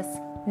practice.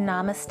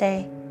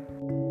 Namaste.